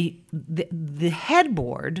 The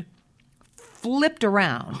headboard flipped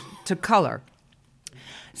around to color.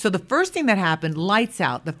 So the first thing that happened, lights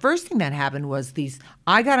out, the first thing that happened was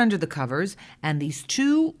I got under the covers, and these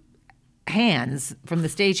two hands from the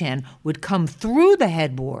stagehand would come through the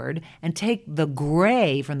headboard and take the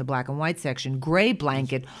gray from the black and white section, gray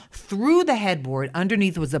blanket, through the headboard.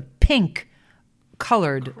 Underneath was a pink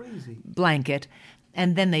colored blanket,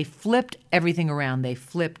 and then they flipped everything around. They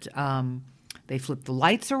flipped the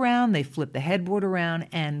lights around, they flipped the headboard around,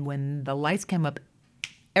 and when the lights came up,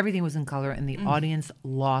 everything was in color, and the audience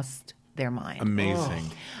lost their mind.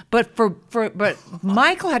 Amazing. But but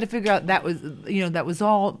Michael had to figure out that was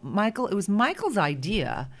all Michael. It was Michael's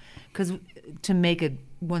idea, because to make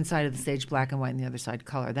one side of the stage black and white and the other side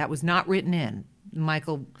color. That was not written in.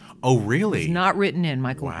 Michael. Oh, really? Was not written in.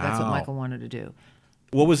 Michael. Wow. That's what Michael wanted to do.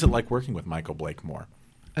 What was it like working with Michael Blakemore?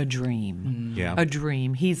 A dream. Yeah. A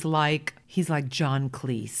dream. He's like John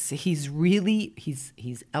Cleese.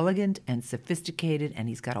 He's elegant and sophisticated, and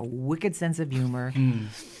he's got a wicked sense of humor.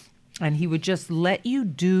 And he would just let you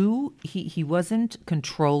do. He wasn't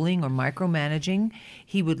controlling or micromanaging.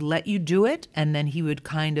 He would let you do it, and then he would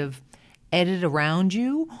kind of edit around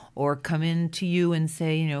you or come in to you and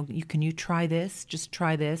say, can you try this? Just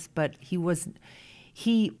try this. But he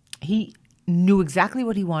knew exactly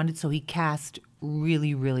what he wanted, so he cast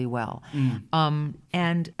really, really well.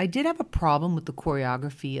 And I did have a problem with the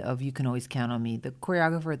choreography of You Can Always Count on Me. The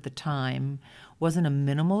choreographer at the time wasn't a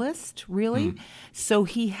minimalist, really. So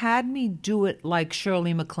he had me do it like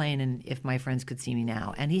Shirley MacLaine in If My Friends Could See Me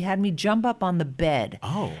Now. And he had me jump up on the bed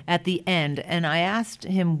at the end. And I asked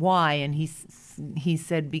him why, and he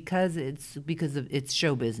said because it's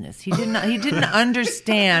show business. He didn't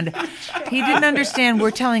understand. He didn't understand we're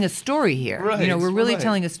telling a story here. Right, we're really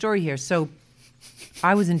telling a story here. So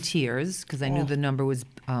I was in tears because I knew the number was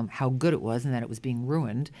how good it was and that it was being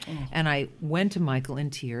ruined. And I went to Michael in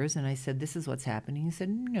tears and I said, "This is what's happening." He said,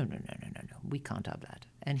 No. We can't have that.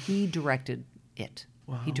 And he directed it.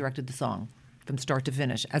 Wow. He directed the song from start to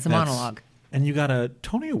finish as a monologue. And you got a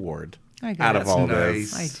Tony Award I got out it. of all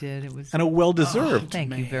Nice. this. I did. It was And a well-deserved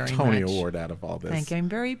thank you very Tony much. Award out of all this. Thank you. I'm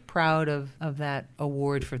very proud of that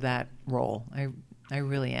award for that role. I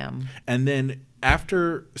really am. And then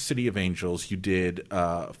after City of Angels, you did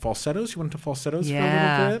Falsettos. You went to Falsettos for a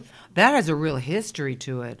little bit? That has a real history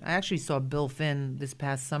to it. I actually saw Bill Finn this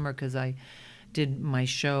past summer because I did my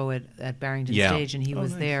show at Barrington Stage, and he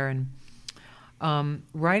was there. And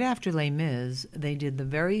right after Les Mis, they did the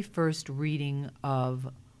very first reading of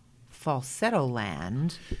Falsetto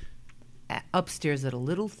Land upstairs at a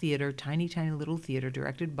little theater, tiny little theater,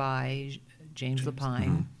 directed by James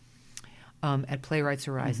Lapine. At Playwrights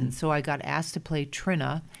Horizon. So I got asked to play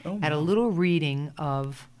Trina at a little reading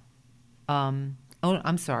of,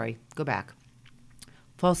 I'm sorry, go back.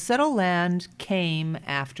 Falsetto Land came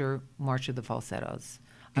after March of the Falsettos.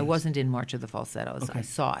 I wasn't in March of the Falsettos. I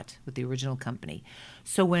saw it with the original company.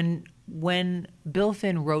 So when Bill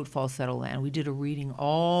Finn wrote Falsetto Land, we did a reading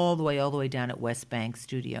all the way down at West Bank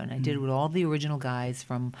Studio, and I did it with all the original guys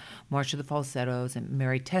from March of the Falsettos, and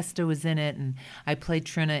Mary Testa was in it, and I played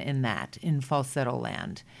Trina in Falsetto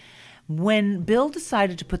Land. When Bill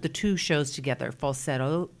decided to put the two shows together,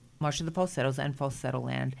 March of the Falsettos and Falsetto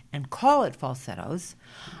Land, and call it Falsettos,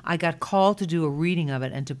 I got called to do a reading of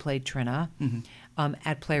it and to play Trina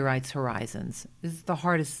at Playwrights Horizons. This is the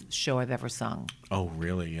hardest show I've ever sung. Oh,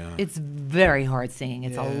 really? Yeah. It's very hard singing.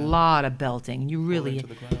 It's a lot of belting. You really to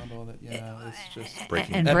the ground, all that. Yeah, it's just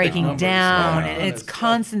breaking down, and it's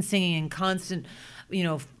constant singing and constant,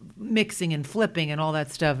 mixing and flipping and all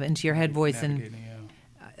that stuff into your head voice and.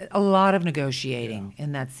 A lot of negotiating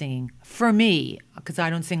in that singing for me, because I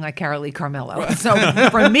don't sing like Carolee Carmello. So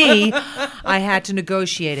for me, I had to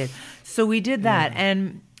negotiate it. So we did that,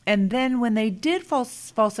 and then when they did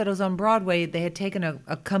falsettos on Broadway, they had taken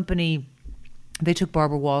a company. They took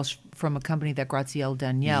Barbara Walsh from a company that Grazielle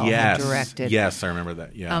Danielle had directed. Yes, I remember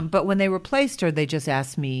that. Yeah. But when they replaced her, they just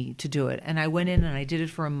asked me to do it, and I went in and I did it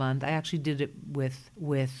for a month. I actually did it with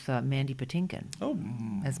Mandy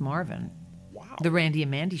Patinkin as Marvin. The Randy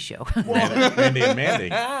and Mandy show. Randy and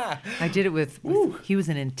Mandy. I did it with he was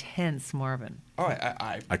an intense Marvin. Oh,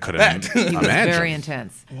 I could have He was very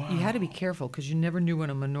intense. Wow. You had to be careful because you never knew when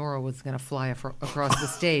a menorah was going to fly across the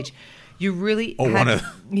stage. You really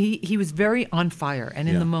he was very on fire and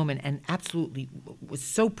in the moment and absolutely was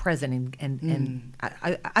so present and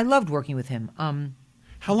I loved working with him.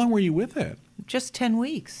 How long were you with it? Just 10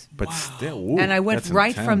 weeks. But still, and I went right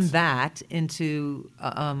intense. from that into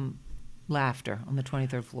Laughter on the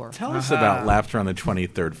 23rd floor. Tell us about Laughter on the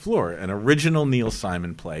 23rd Floor, an original Neil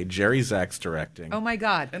Simon play, Jerry Zaks directing. Oh my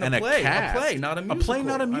God! And a play, not a musical. A play,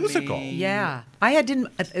 not a musical. Yeah,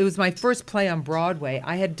 it was my first play on Broadway.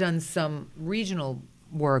 I had done some regional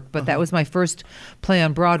work, but that was my first play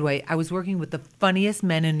on Broadway. I was working with the funniest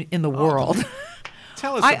men in the world.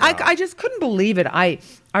 Tell us. I just couldn't believe it. I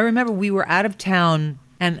remember we were out of town.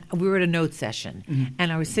 And we were at a note session,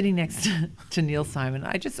 and I was sitting next to Neil Simon.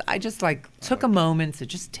 I just like took a moment to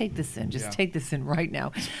just take this in, take this in right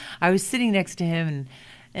now. I was sitting next to him,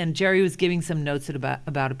 and Jerry was giving some notes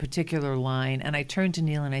about a particular line, and I turned to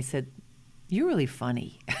Neil and I said, "You're really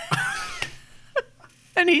funny."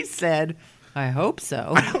 And he said, "I hope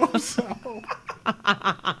so." I hope so.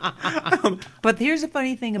 But here's a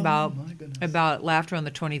funny thing about Laughter on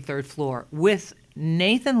the 23rd Floor with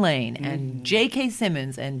Nathan Lane and J.K.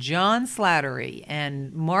 Simmons and John Slattery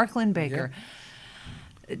and Mark Lynn Baker.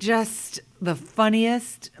 Yeah. Just the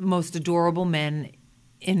funniest, most adorable men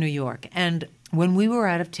in New York. And when we were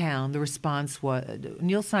out of town, the response was,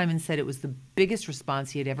 Neil Simon said it was the biggest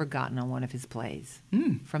response he had ever gotten on one of his plays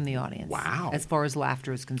from the audience. Wow. As far as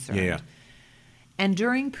laughter is concerned. Yeah. And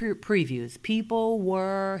during previews, people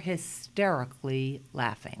were hysterically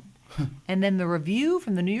laughing. And then the review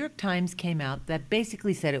from the New York Times came out that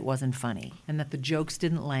basically said it wasn't funny and that the jokes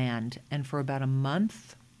didn't land. And for about a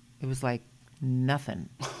month, it was like nothing.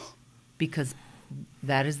 Because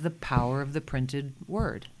that is the power of the printed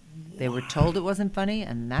word. They were told it wasn't funny,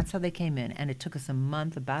 and that's how they came in. And it took us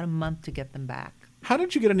about a month to get them back. How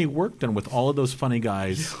did you get any work done with all of those funny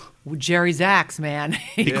guys? Jerry Zaks, man.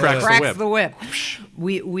 He cracks the whip.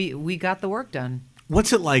 We got the work done.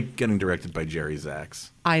 What's it like getting directed by Jerry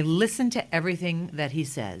Zaks? I listen to everything that he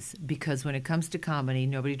says because when it comes to comedy,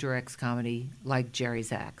 nobody directs comedy like Jerry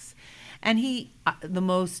Zaks. And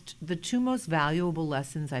the two most valuable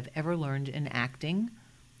lessons I've ever learned in acting,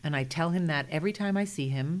 and I tell him that every time I see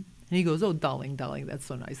him, and he goes, "Oh, darling, that's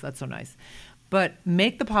so nice, that's so nice." But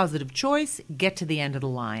make the positive choice, get to the end of the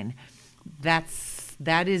line. That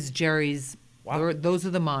is Jerry's. Wow. Those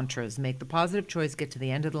are the mantras. Make the positive choice, get to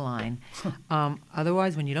the end of the line.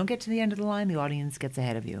 Otherwise, when you don't get to the end of the line, the audience gets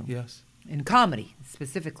ahead of you. Yes. In comedy,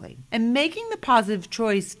 specifically. And making the positive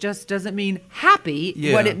choice just doesn't mean happy.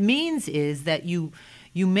 Yeah. What it means is that you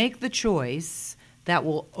make the choice that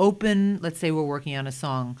will open, let's say we're working on a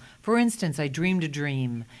song. For instance, I Dreamed a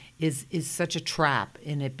Dream is such a trap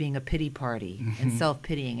in it being a pity party and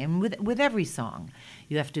self-pitying. And with every song,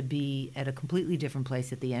 you have to be at a completely different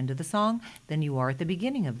place at the end of the song than you are at the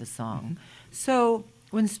beginning of the song. So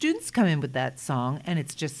when students come in with that song and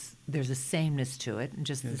it's just, there's a sameness to it and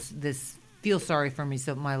just this feel sorry for me,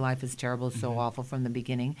 so my life is terrible, so awful from the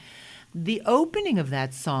beginning. The opening of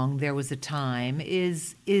that song, There Was a Time,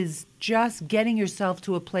 is just getting yourself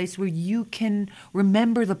to a place where you can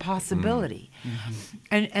remember the possibility.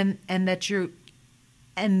 And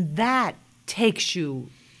that takes you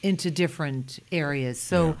into different areas.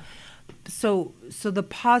 So So the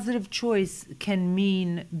positive choice can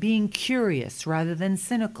mean being curious rather than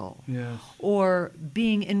cynical, or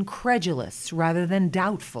being incredulous rather than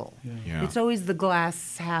doubtful. Yeah. It's always the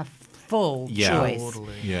glass half full choice.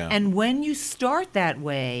 Totally. Yeah. And when you start that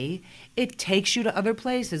way, it takes you to other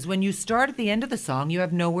places. When you start at the end of the song, you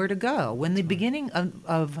have nowhere to go. When the beginning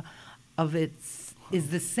of it is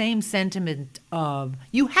the same sentiment of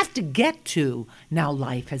you have to get to now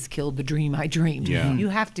life has killed the dream I dreamed. Yeah. You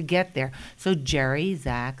have to get there. So Jerry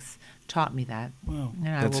Zaks taught me that. Wow.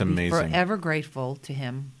 And I That's will be amazing. forever grateful to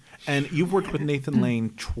him. And you've worked with Nathan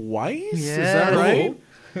Lane twice? Is Yes. that right?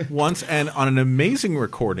 Once, and on an amazing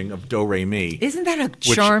recording of Do Re Mi. Isn't that a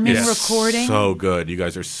which charming is recording? So good. You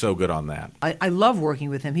guys are so good on that. I love working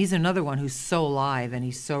with him. He's another one who's so alive, and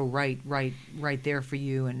he's so right there for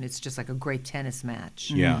you, and it's just like a great tennis match.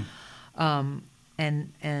 Yeah.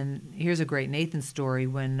 And here's a great Nathan story.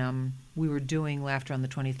 When we were doing Laughter on the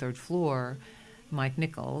 23rd Floor, Mike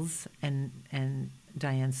Nichols and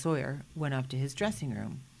Diane Sawyer went up to his dressing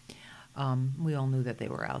room. We all knew that they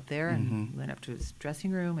were out there, and went up to his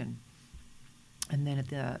dressing room, and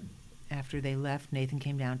then after they left, Nathan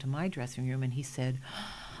came down to my dressing room, and he said,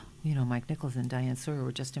 Mike Nichols and Diane Sawyer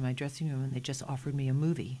were just in my dressing room, and they just offered me a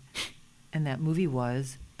movie, and that movie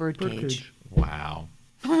was Birdcage. Wow.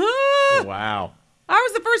 Wow. I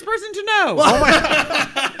was the first person to know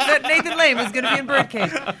that Nathan Lane was going to be in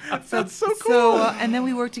Birdcage. That's so cool. So, and then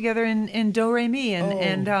we worked together in Do Re Mi,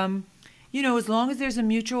 and as long as there's a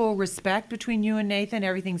mutual respect between you and Nathan,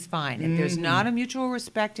 everything's fine. If there's not a mutual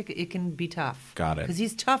respect, it can be tough. Got it. Because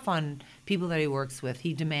he's tough on people that he works with.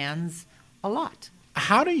 He demands a lot.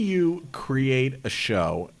 How do you create a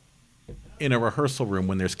show in a rehearsal room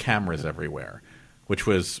when there's cameras everywhere? Which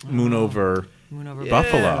was Moon Over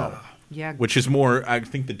Buffalo. Yeah. Which is more, I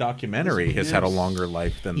think the documentary has had a longer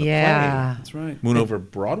life than the play. That's right. Moon Over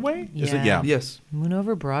Broadway? Is it? Yeah. Yes. Moon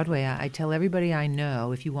Over Broadway. I tell everybody I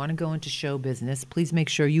know, if you want to go into show business, please make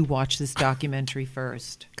sure you watch this documentary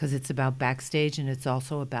first, because it's about backstage, and it's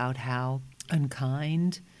also about how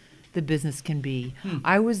unkind the business can be.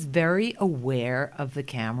 I was very aware of the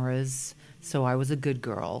cameras, so I was a good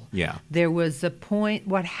girl. Yeah. There was a point.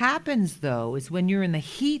 What happens, though, is when you're in the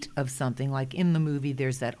heat of something, like in the movie,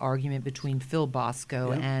 there's that argument between Phil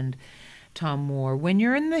Bosco and Tom Moore. When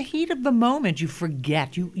you're in the heat of the moment, you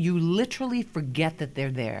forget. You literally forget that they're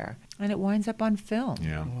there. And it winds up on film.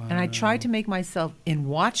 Yeah. Wow. And I tried to make myself, in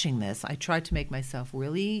watching this, I tried to make myself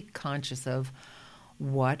really conscious of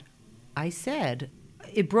what I said.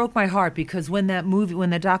 It broke my heart because when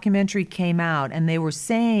the documentary came out and they were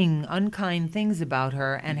saying unkind things about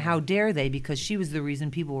her, and how dare they, because she was the reason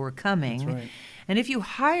people were coming. That's right. And if you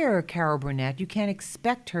hire Carol Burnett, you can't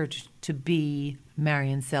expect her to be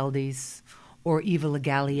Marion Seldes or Eva Le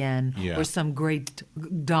Gallienne or some great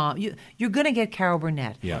dom. You're going to get Carol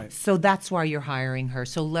Burnett. Yeah. So that's why you're hiring her.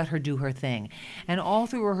 So let her do her thing. And all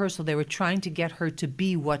through rehearsal, they were trying to get her to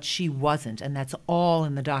be what she wasn't. And that's all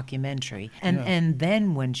in the documentary. And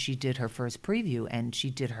then when she did her first preview and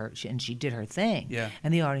she did her thing,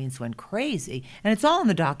 and the audience went crazy. And it's all in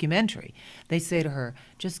the documentary. They say to her,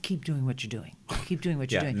 just keep doing what you're doing. Keep doing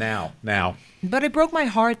what you're doing. Now. But it broke my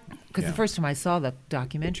heart because the first time I saw the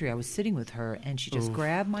documentary, I was sitting with her, and she just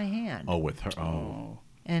grabbed my hand. Oh, with her. Oh.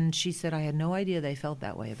 And she said, I had no idea they felt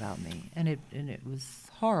that way about me. And it was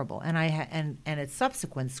horrible. And and at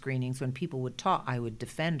subsequent screenings, when people would talk, I would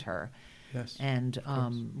defend her. Yes. And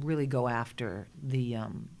really go after the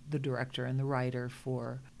director and the writer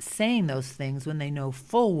for saying those things when they know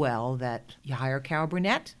full well that you hire Carol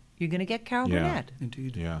Burnett, you're going to get Carol Burnett.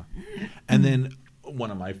 Indeed. Yeah. And then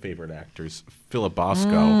one of my favorite actors, Philip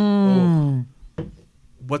Bosco.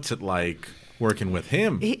 What's it like working with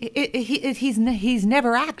him? He's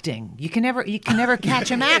never acting. You can never catch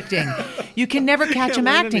him acting. You can never catch him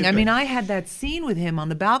acting. I mean, I had that scene with him on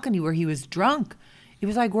the balcony where he was drunk. It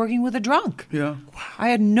was like working with a drunk. Yeah. I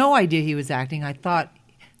had no idea he was acting. I thought,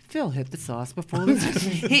 Phil hit the sauce before this.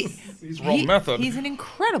 He's raw method. He's an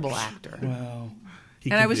incredible actor. Wow.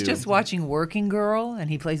 And I was just watching Working Girl, and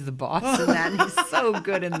he plays the boss in that, and he's so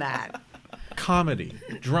good in that. Comedy,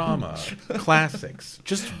 drama, classics,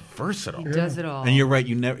 just versatile. He does it all. And you're right.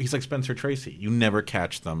 He's like Spencer Tracy. You never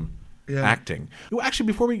catch them acting. Well, actually,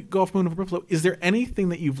 before we go off Moon Over Buffalo, is there anything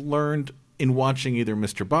that you've learned in watching either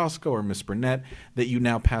Mr. Bosco or Miss Burnett that you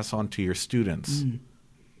now pass on to your students?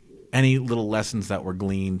 Any little lessons that were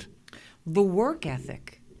gleaned? The work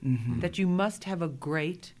ethic. That you must have a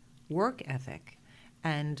great work ethic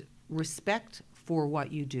and respect for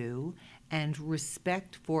what you do and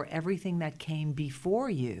respect for everything that came before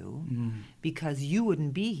you, because you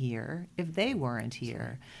wouldn't be here if they weren't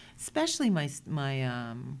here. Especially my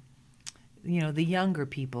the younger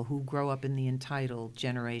people who grow up in the entitled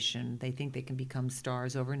generation, they think they can become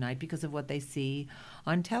stars overnight because of what they see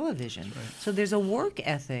on television. Right. So there's a work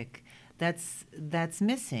ethic that's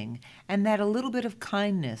missing, and that a little bit of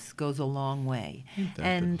kindness goes a long way.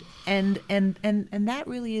 And that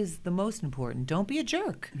really is the most important. Don't be a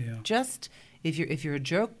jerk. Yeah. Just if you're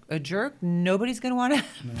a jerk, nobody's going to want to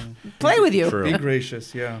play with you. True. Be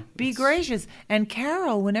gracious, yeah. Be gracious. And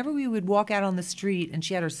Carol, whenever we would walk out on the street and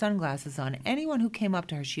she had her sunglasses on, anyone who came up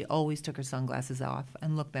to her, she always took her sunglasses off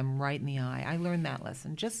and looked them right in the eye. I learned that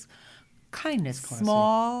lesson. Just kindness,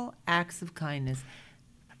 small acts of kindness.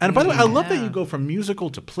 And by the way, I love that you go from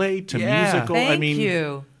musical to play to musical. Thank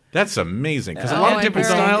you. That's amazing. Because a lot of different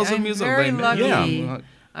styles of I'm music. Very lucky. Yeah.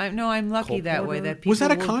 I'm lucky that way. That people was that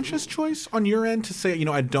a conscious choice on your end to say,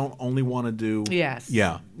 I don't only want to do... Yes.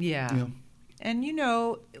 Yeah. And,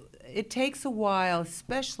 it takes a while,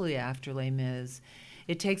 especially after Les Mis,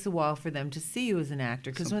 it takes a while for them to see you as an actor.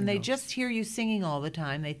 Because when they just hear you singing all the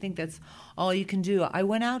time, they think that's all you can do. I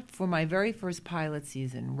went out for my very first pilot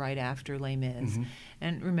season right after Les Mis. Mm-hmm.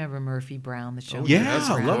 And remember Murphy Brown, the show?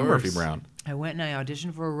 I love Murphy Brown. I went and I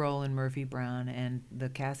auditioned for a role in Murphy Brown, and the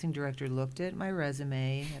casting director looked at my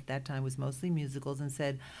resume, at that time was mostly musicals, and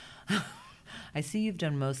said, I see you've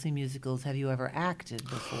done mostly musicals. Have you ever acted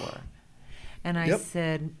before? And I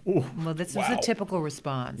said, well, this was a typical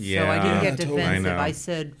response. Yeah, so I didn't get defensive. I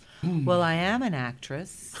said, well, I am an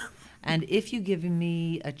actress, and if you give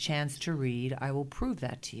me a chance to read, I will prove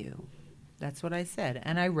that to you. That's what I said.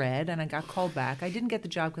 And I read, and I got called back. I didn't get the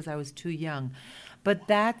job because I was too young. But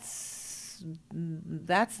that's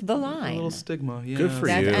the line. A little stigma. Yeah. Good for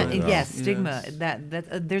you. Yes, stigma. Yes.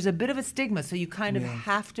 There's a bit of a stigma, so you kind of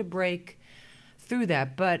have to break through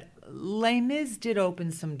that. But Les Mis did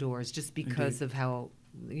open some doors just because of how,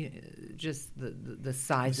 just the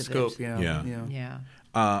size of scope, it. Yeah.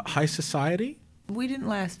 High Society? We didn't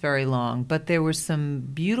last very long, but there were some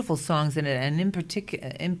beautiful songs in it, and in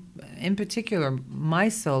particular, my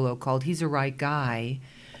solo called "He's a Right Guy,"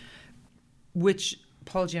 which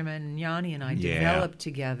Paul Gemignani and I developed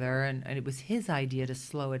together, and it was his idea to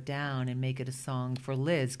slow it down and make it a song for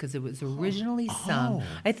Liz, because it was originally sung.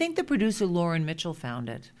 I think the producer Lauren Mitchell found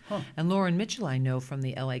it. And Lauren Mitchell I know from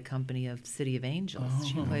the LA company of City of Angels.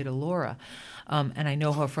 She played Alora. And I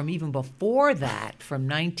know her from even before that, from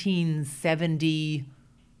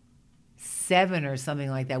 1977 or something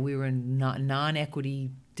like that. We were in non-equity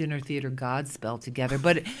dinner theater Godspell together,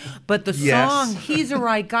 but the song "He's a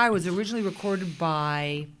Right Guy" was originally recorded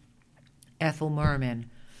by Ethel Merman.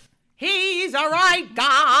 He's a right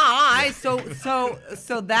guy. So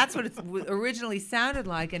that's what it originally sounded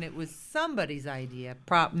like, and it was somebody's idea,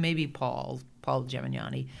 maybe Paul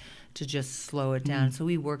Gemignani, to just slow it down. So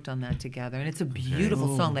we worked on that together, and it's a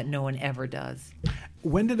beautiful song that no one ever does.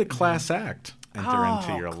 When did a class act enter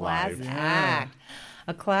into your life?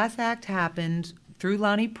 A class act happened through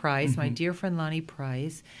Lonnie Price, my dear friend Lonnie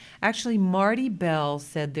Price. Actually, Marty Bell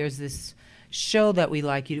said there's this show that we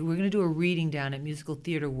like you. We're going to do a reading down at Musical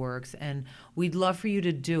Theater Works, and we'd love for you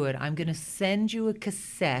to do it. I'm going to send you a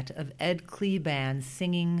cassette of Ed Kleban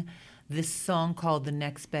singing this song called "The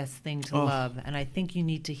Next Best Thing to Love," and I think you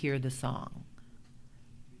need to hear the song.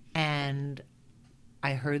 And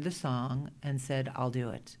I heard the song and said, I'll do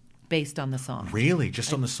it. Based on the song. Really?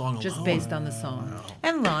 Just on the song alone? Just based on the song.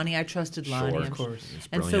 And Lonnie, I trusted Lonnie. Sure, of course.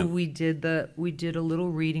 And so we did a little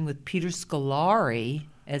reading with Peter Scolari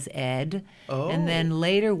as Ed, and then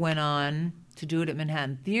later went on to do it at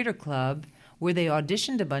Manhattan Theater Club, where they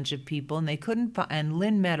auditioned a bunch of people, and they couldn't. And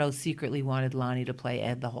Lynn Meadows secretly wanted Lonnie to play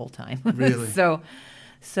Ed the whole time. Really?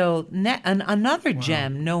 Another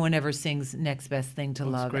gem. No one ever sings "Next Best Thing to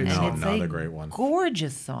Love," and it's another great one.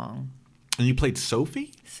 Gorgeous song. And you played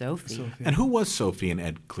Sophie? Sophie. And who was Sophie in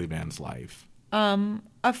Ed Kleban's life?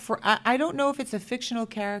 I don't know if it's a fictional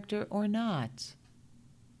character or not.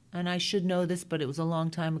 And I should know this, but it was a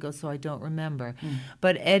long time ago, so I don't remember.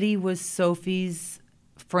 But Eddie was Sophie's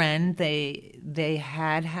friend. They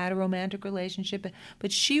had a romantic relationship,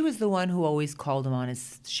 but she was the one who always called him on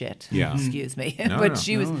his shit. Yeah. Excuse me. But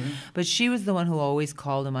she was the one who always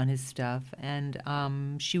called him on his stuff,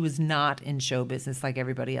 and she was not in show business like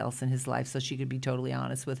everybody else in his life, so she could be totally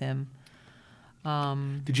honest with him.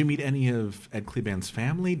 Did you meet any of Ed Kleban's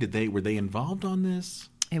family? Were they involved on this?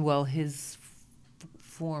 Well, his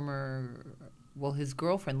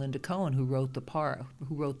girlfriend Linda Cohen, who wrote the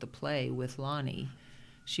play with Lonnie.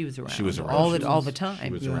 She was around. She was around all the time.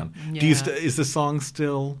 She was around. Yeah. Is the song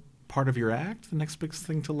still part of your act? The next big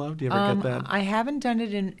thing to love? Do you ever get that? I haven't done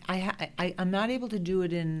it in. I'm not able to do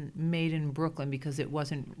it in Made in Brooklyn because it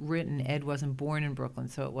wasn't written. Ed wasn't born in Brooklyn,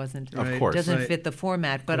 so it wasn't. Of course, doesn't fit the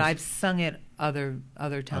format. But I've sung it other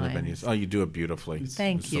times. Other venues. Oh, you do it beautifully.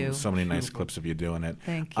 Thank you. So many nice clips of you doing it.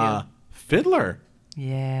 Thank you. Fiddler.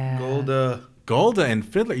 Yeah. Golda and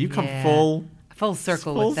Fiddler. You come full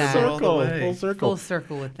circle with that. Full circle. Full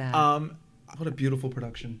circle with that. What a beautiful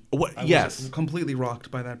production. Yes. Was completely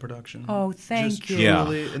rocked by that production. Oh, thank you.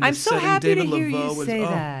 Truly, I'm so happy David to hear Laveau you was, say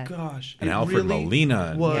that. Oh, gosh. And Alfred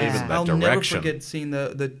Molina gave it that I'll direction. never forget seeing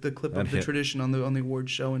the clip of the hit. tradition on the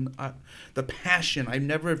awards show, and the passion. I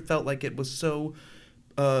never felt like it was so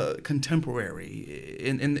contemporary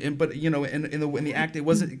but in the act it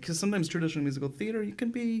wasn't, because sometimes traditional musical theater you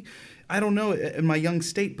can be, I don't know, in my young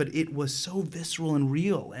state, but it was so visceral and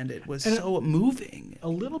real, and it was so moving, a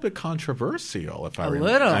little bit controversial if I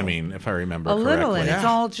little. if I remember a correctly. Little, and it's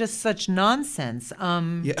all just such nonsense.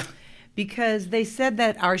 Because they said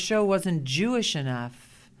that our show wasn't Jewish enough.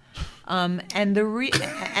 And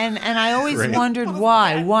I always wondered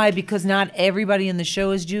why. Why? Because not everybody in the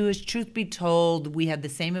show is Jewish. Truth be told, we had the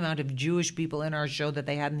same amount of Jewish people in our show that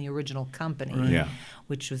they had in the original company,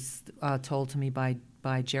 which was told to me by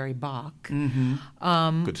Jerry Bach.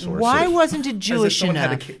 Mm-hmm. Good source. Why wasn't it Jewish as if enough?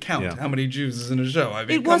 Had to count how many Jews is in a show. I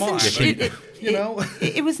mean, it come wasn't. on.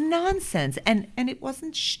 It was nonsense, and it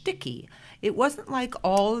wasn't shticky. It wasn't like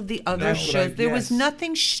all of the other shows. There was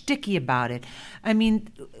nothing shticky about it. I mean,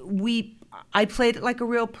 I played it like a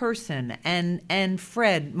real person, and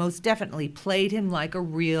Fred most definitely played him like a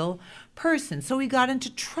real person. So he got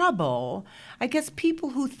into trouble. I guess people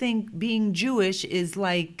who think being Jewish is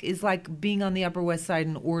like being on the Upper West Side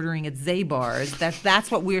and ordering at Zabar's. That's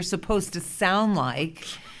what we're supposed to sound like.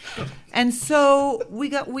 And so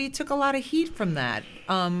we took a lot of heat from that.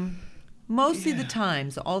 Mostly the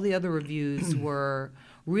times, all the other reviews were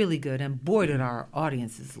really good, and boy, did our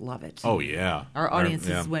audiences love it. Oh, yeah. Our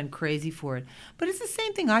audiences went crazy for it. But it's the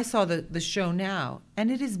same thing. I saw the show now, and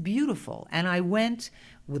it is beautiful. And I went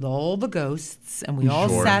with all the ghosts, and we all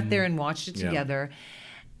sat there and watched it together.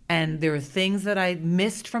 And there were things that I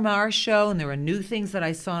missed from our show, and there were new things that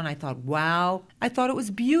I saw, and I thought, wow. I thought it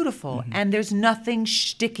was beautiful, and there's nothing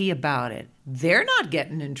shticky about it. They're not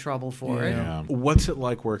getting in trouble for it. What's it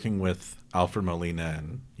like working with Alfred Molina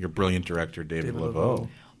and your brilliant director, David Laveau?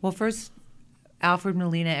 Well, first, Alfred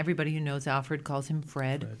Molina, everybody who knows Alfred calls him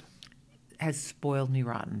Fred, has spoiled me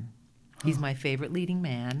rotten. He's my favorite leading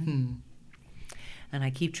man. And I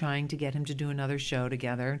keep trying to get him to do another show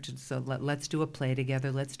together. Let's do a play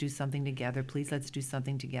together. Let's do something together. Please, let's do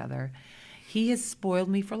something together. He has spoiled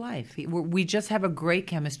me for life. We just have a great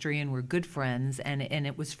chemistry, and we're good friends. And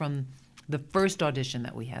it was from the first audition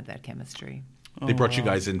that we had that chemistry. They brought you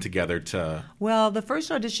guys in together to... Well, the first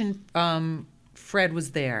audition, Fred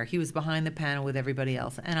was there. He was behind the panel with everybody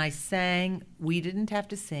else. And I sang, we didn't have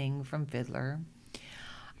to sing from Fiddler.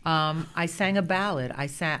 I sang a ballad. I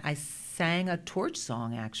sang a torch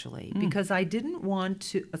song, actually, because I didn't want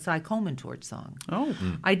to, a Cy Coleman torch song.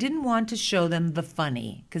 I didn't want to show them the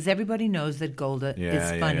funny, because everybody knows that Golda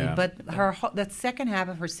is funny, but that second half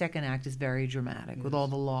of her second act is very dramatic with all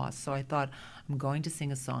the loss. So I thought, I'm going to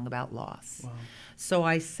sing a song about loss. Wow. So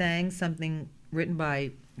I sang something written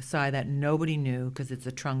by Cy that nobody knew, because it's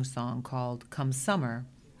a Trung song called Come Summer,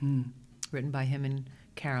 written by him and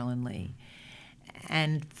Carolyn Lee.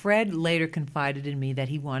 And Fred later confided in me that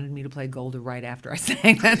he wanted me to play Golda right after I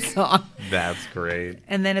sang that song. That's great.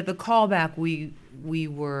 And then at the callback, we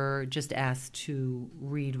were just asked to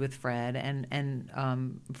read with Fred, and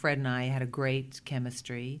Fred and I had a great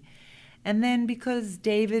chemistry. And then because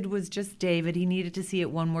David was just David, he needed to see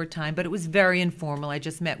it one more time, but it was very informal. I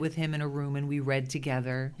just met with him in a room and we read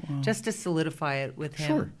together just to solidify it with him.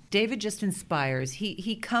 Sure. David just inspires.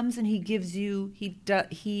 He comes and he gives you, he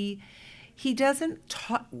doesn't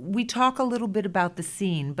talk. We talk a little bit about the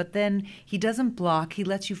scene, but then he doesn't block. He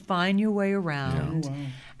lets you find your way around. Yeah.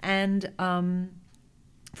 And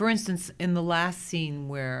for instance, in the last scene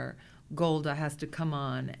where Golda has to come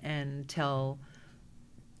on and tell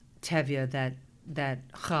Tevye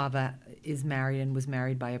that Chava is married and was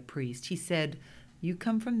married by a priest, he said, "You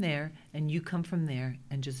come from there, and you come from there,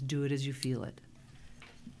 and just do it as you feel it."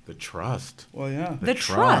 The trust. Well, yeah. The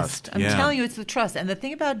trust. I'm telling you, it's the trust. And the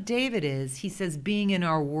thing about David is, he says, being in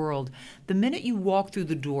our world, the minute you walk through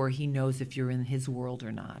the door, he knows if you're in his world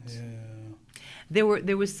or not. Yeah.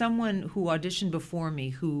 There was someone who auditioned before me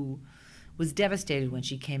who was devastated when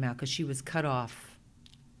she came out because she was cut off.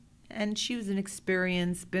 And she was an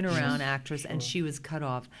experienced, been around actress, and she was cut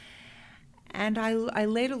off. And I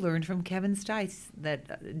later learned from Kevin Stice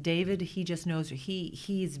that David, he just knows,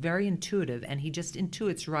 he's very intuitive, and he just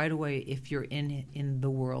intuits right away if you're in the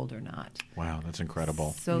world or not. Wow, that's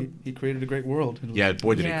incredible. So he created a great world. Yeah,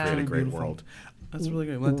 boy, did he create a great world. That's really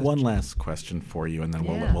great. One last question for you, and then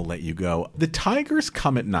we'll let you go. The Tigers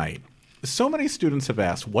Come at Night. So many students have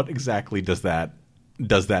asked, what exactly does that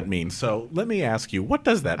mean? So let me ask you, what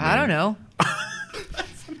does that mean? I don't know.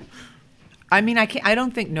 I mean, I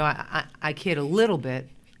don't think. No, I kid a little bit,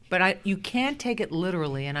 but you can't take it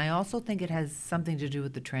literally, and I also think it has something to do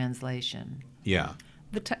with the translation. Yeah.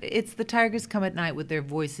 It's the Tigers come at night with their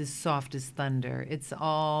voices soft as thunder. It's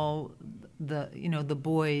all the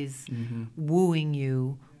boys wooing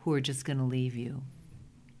you who are just going to leave you.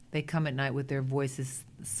 They come at night with their voices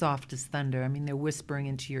soft as thunder. I mean, they're whispering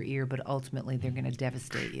into your ear, but ultimately they're going to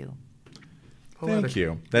devastate you. Thank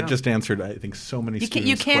you. That just answered, I think, so many students'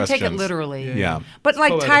 You can't questions. take it literally. Yeah. But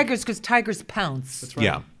like tigers, because tigers pounce. That's right.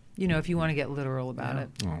 Yeah. You know, if you want to get literal about it.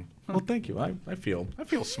 Oh. Well, thank you. I feel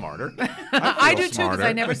smarter. I do too, because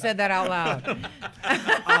I never said that out loud.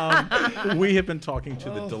 We have been talking to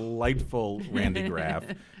the delightful Randy Graff.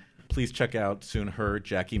 Please check out soon her,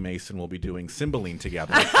 Jackie Mason will be doing Cymbeline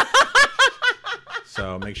together.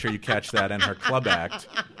 So make sure you catch that and her club act.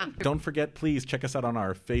 Don't forget, please check us out on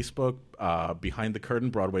our Facebook, Behind the Curtain,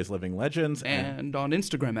 Broadway's Living Legends. And on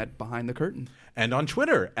Instagram at Behind the Curtain. And on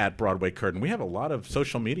Twitter at Broadway Curtain. We have a lot of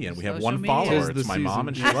social media, and we have one media. follower. It's my mom,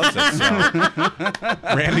 and she loves it. So.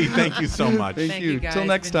 Randy, thank you so much. Thank you. Till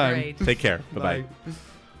next time. Great. Take care. Bye-bye. Bye.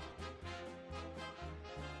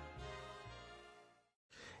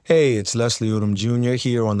 Hey, it's Leslie Odom Jr.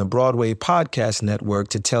 here on the Broadway Podcast Network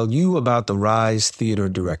to tell you about the Rise Theater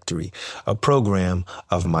Directory, a program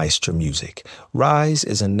of Maestro Music. Rise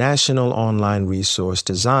is a national online resource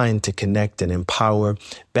designed to connect and empower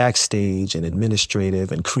backstage and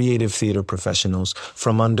administrative and creative theater professionals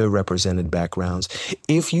from underrepresented backgrounds.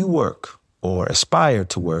 If you work or aspire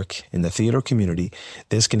to work in the theater community,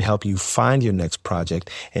 this can help you find your next project.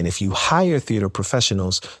 And if you hire theater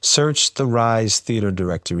professionals, search the Rise Theater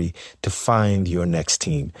Directory to find your next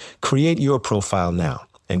team. Create your profile now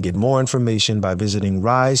and get more information by visiting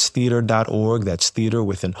risetheater.org. That's theater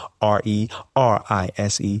with an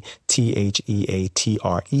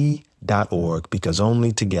RERISETHEATRE.org, because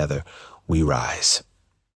only together we rise.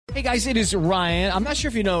 Hey guys, it is Ryan. I'm not sure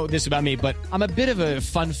if you know this about me, but I'm a bit of a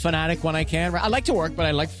fun fanatic when I can. I like to work, but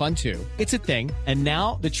I like fun too. It's a thing. And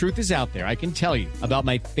now the truth is out there. I can tell you about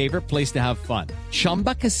my favorite place to have fun.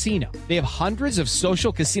 Chumba Casino. They have hundreds of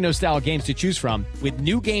social casino style games to choose from with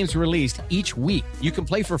new games released each week. You can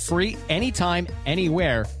play for free anytime,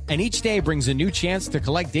 anywhere. And each day brings a new chance to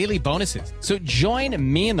collect daily bonuses. So join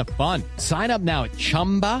me in the fun. Sign up now at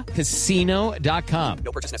ChumbaCasino.com.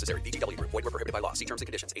 No purchase necessary. VGW Group. Void where prohibited by law. See terms and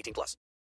conditions. 18+.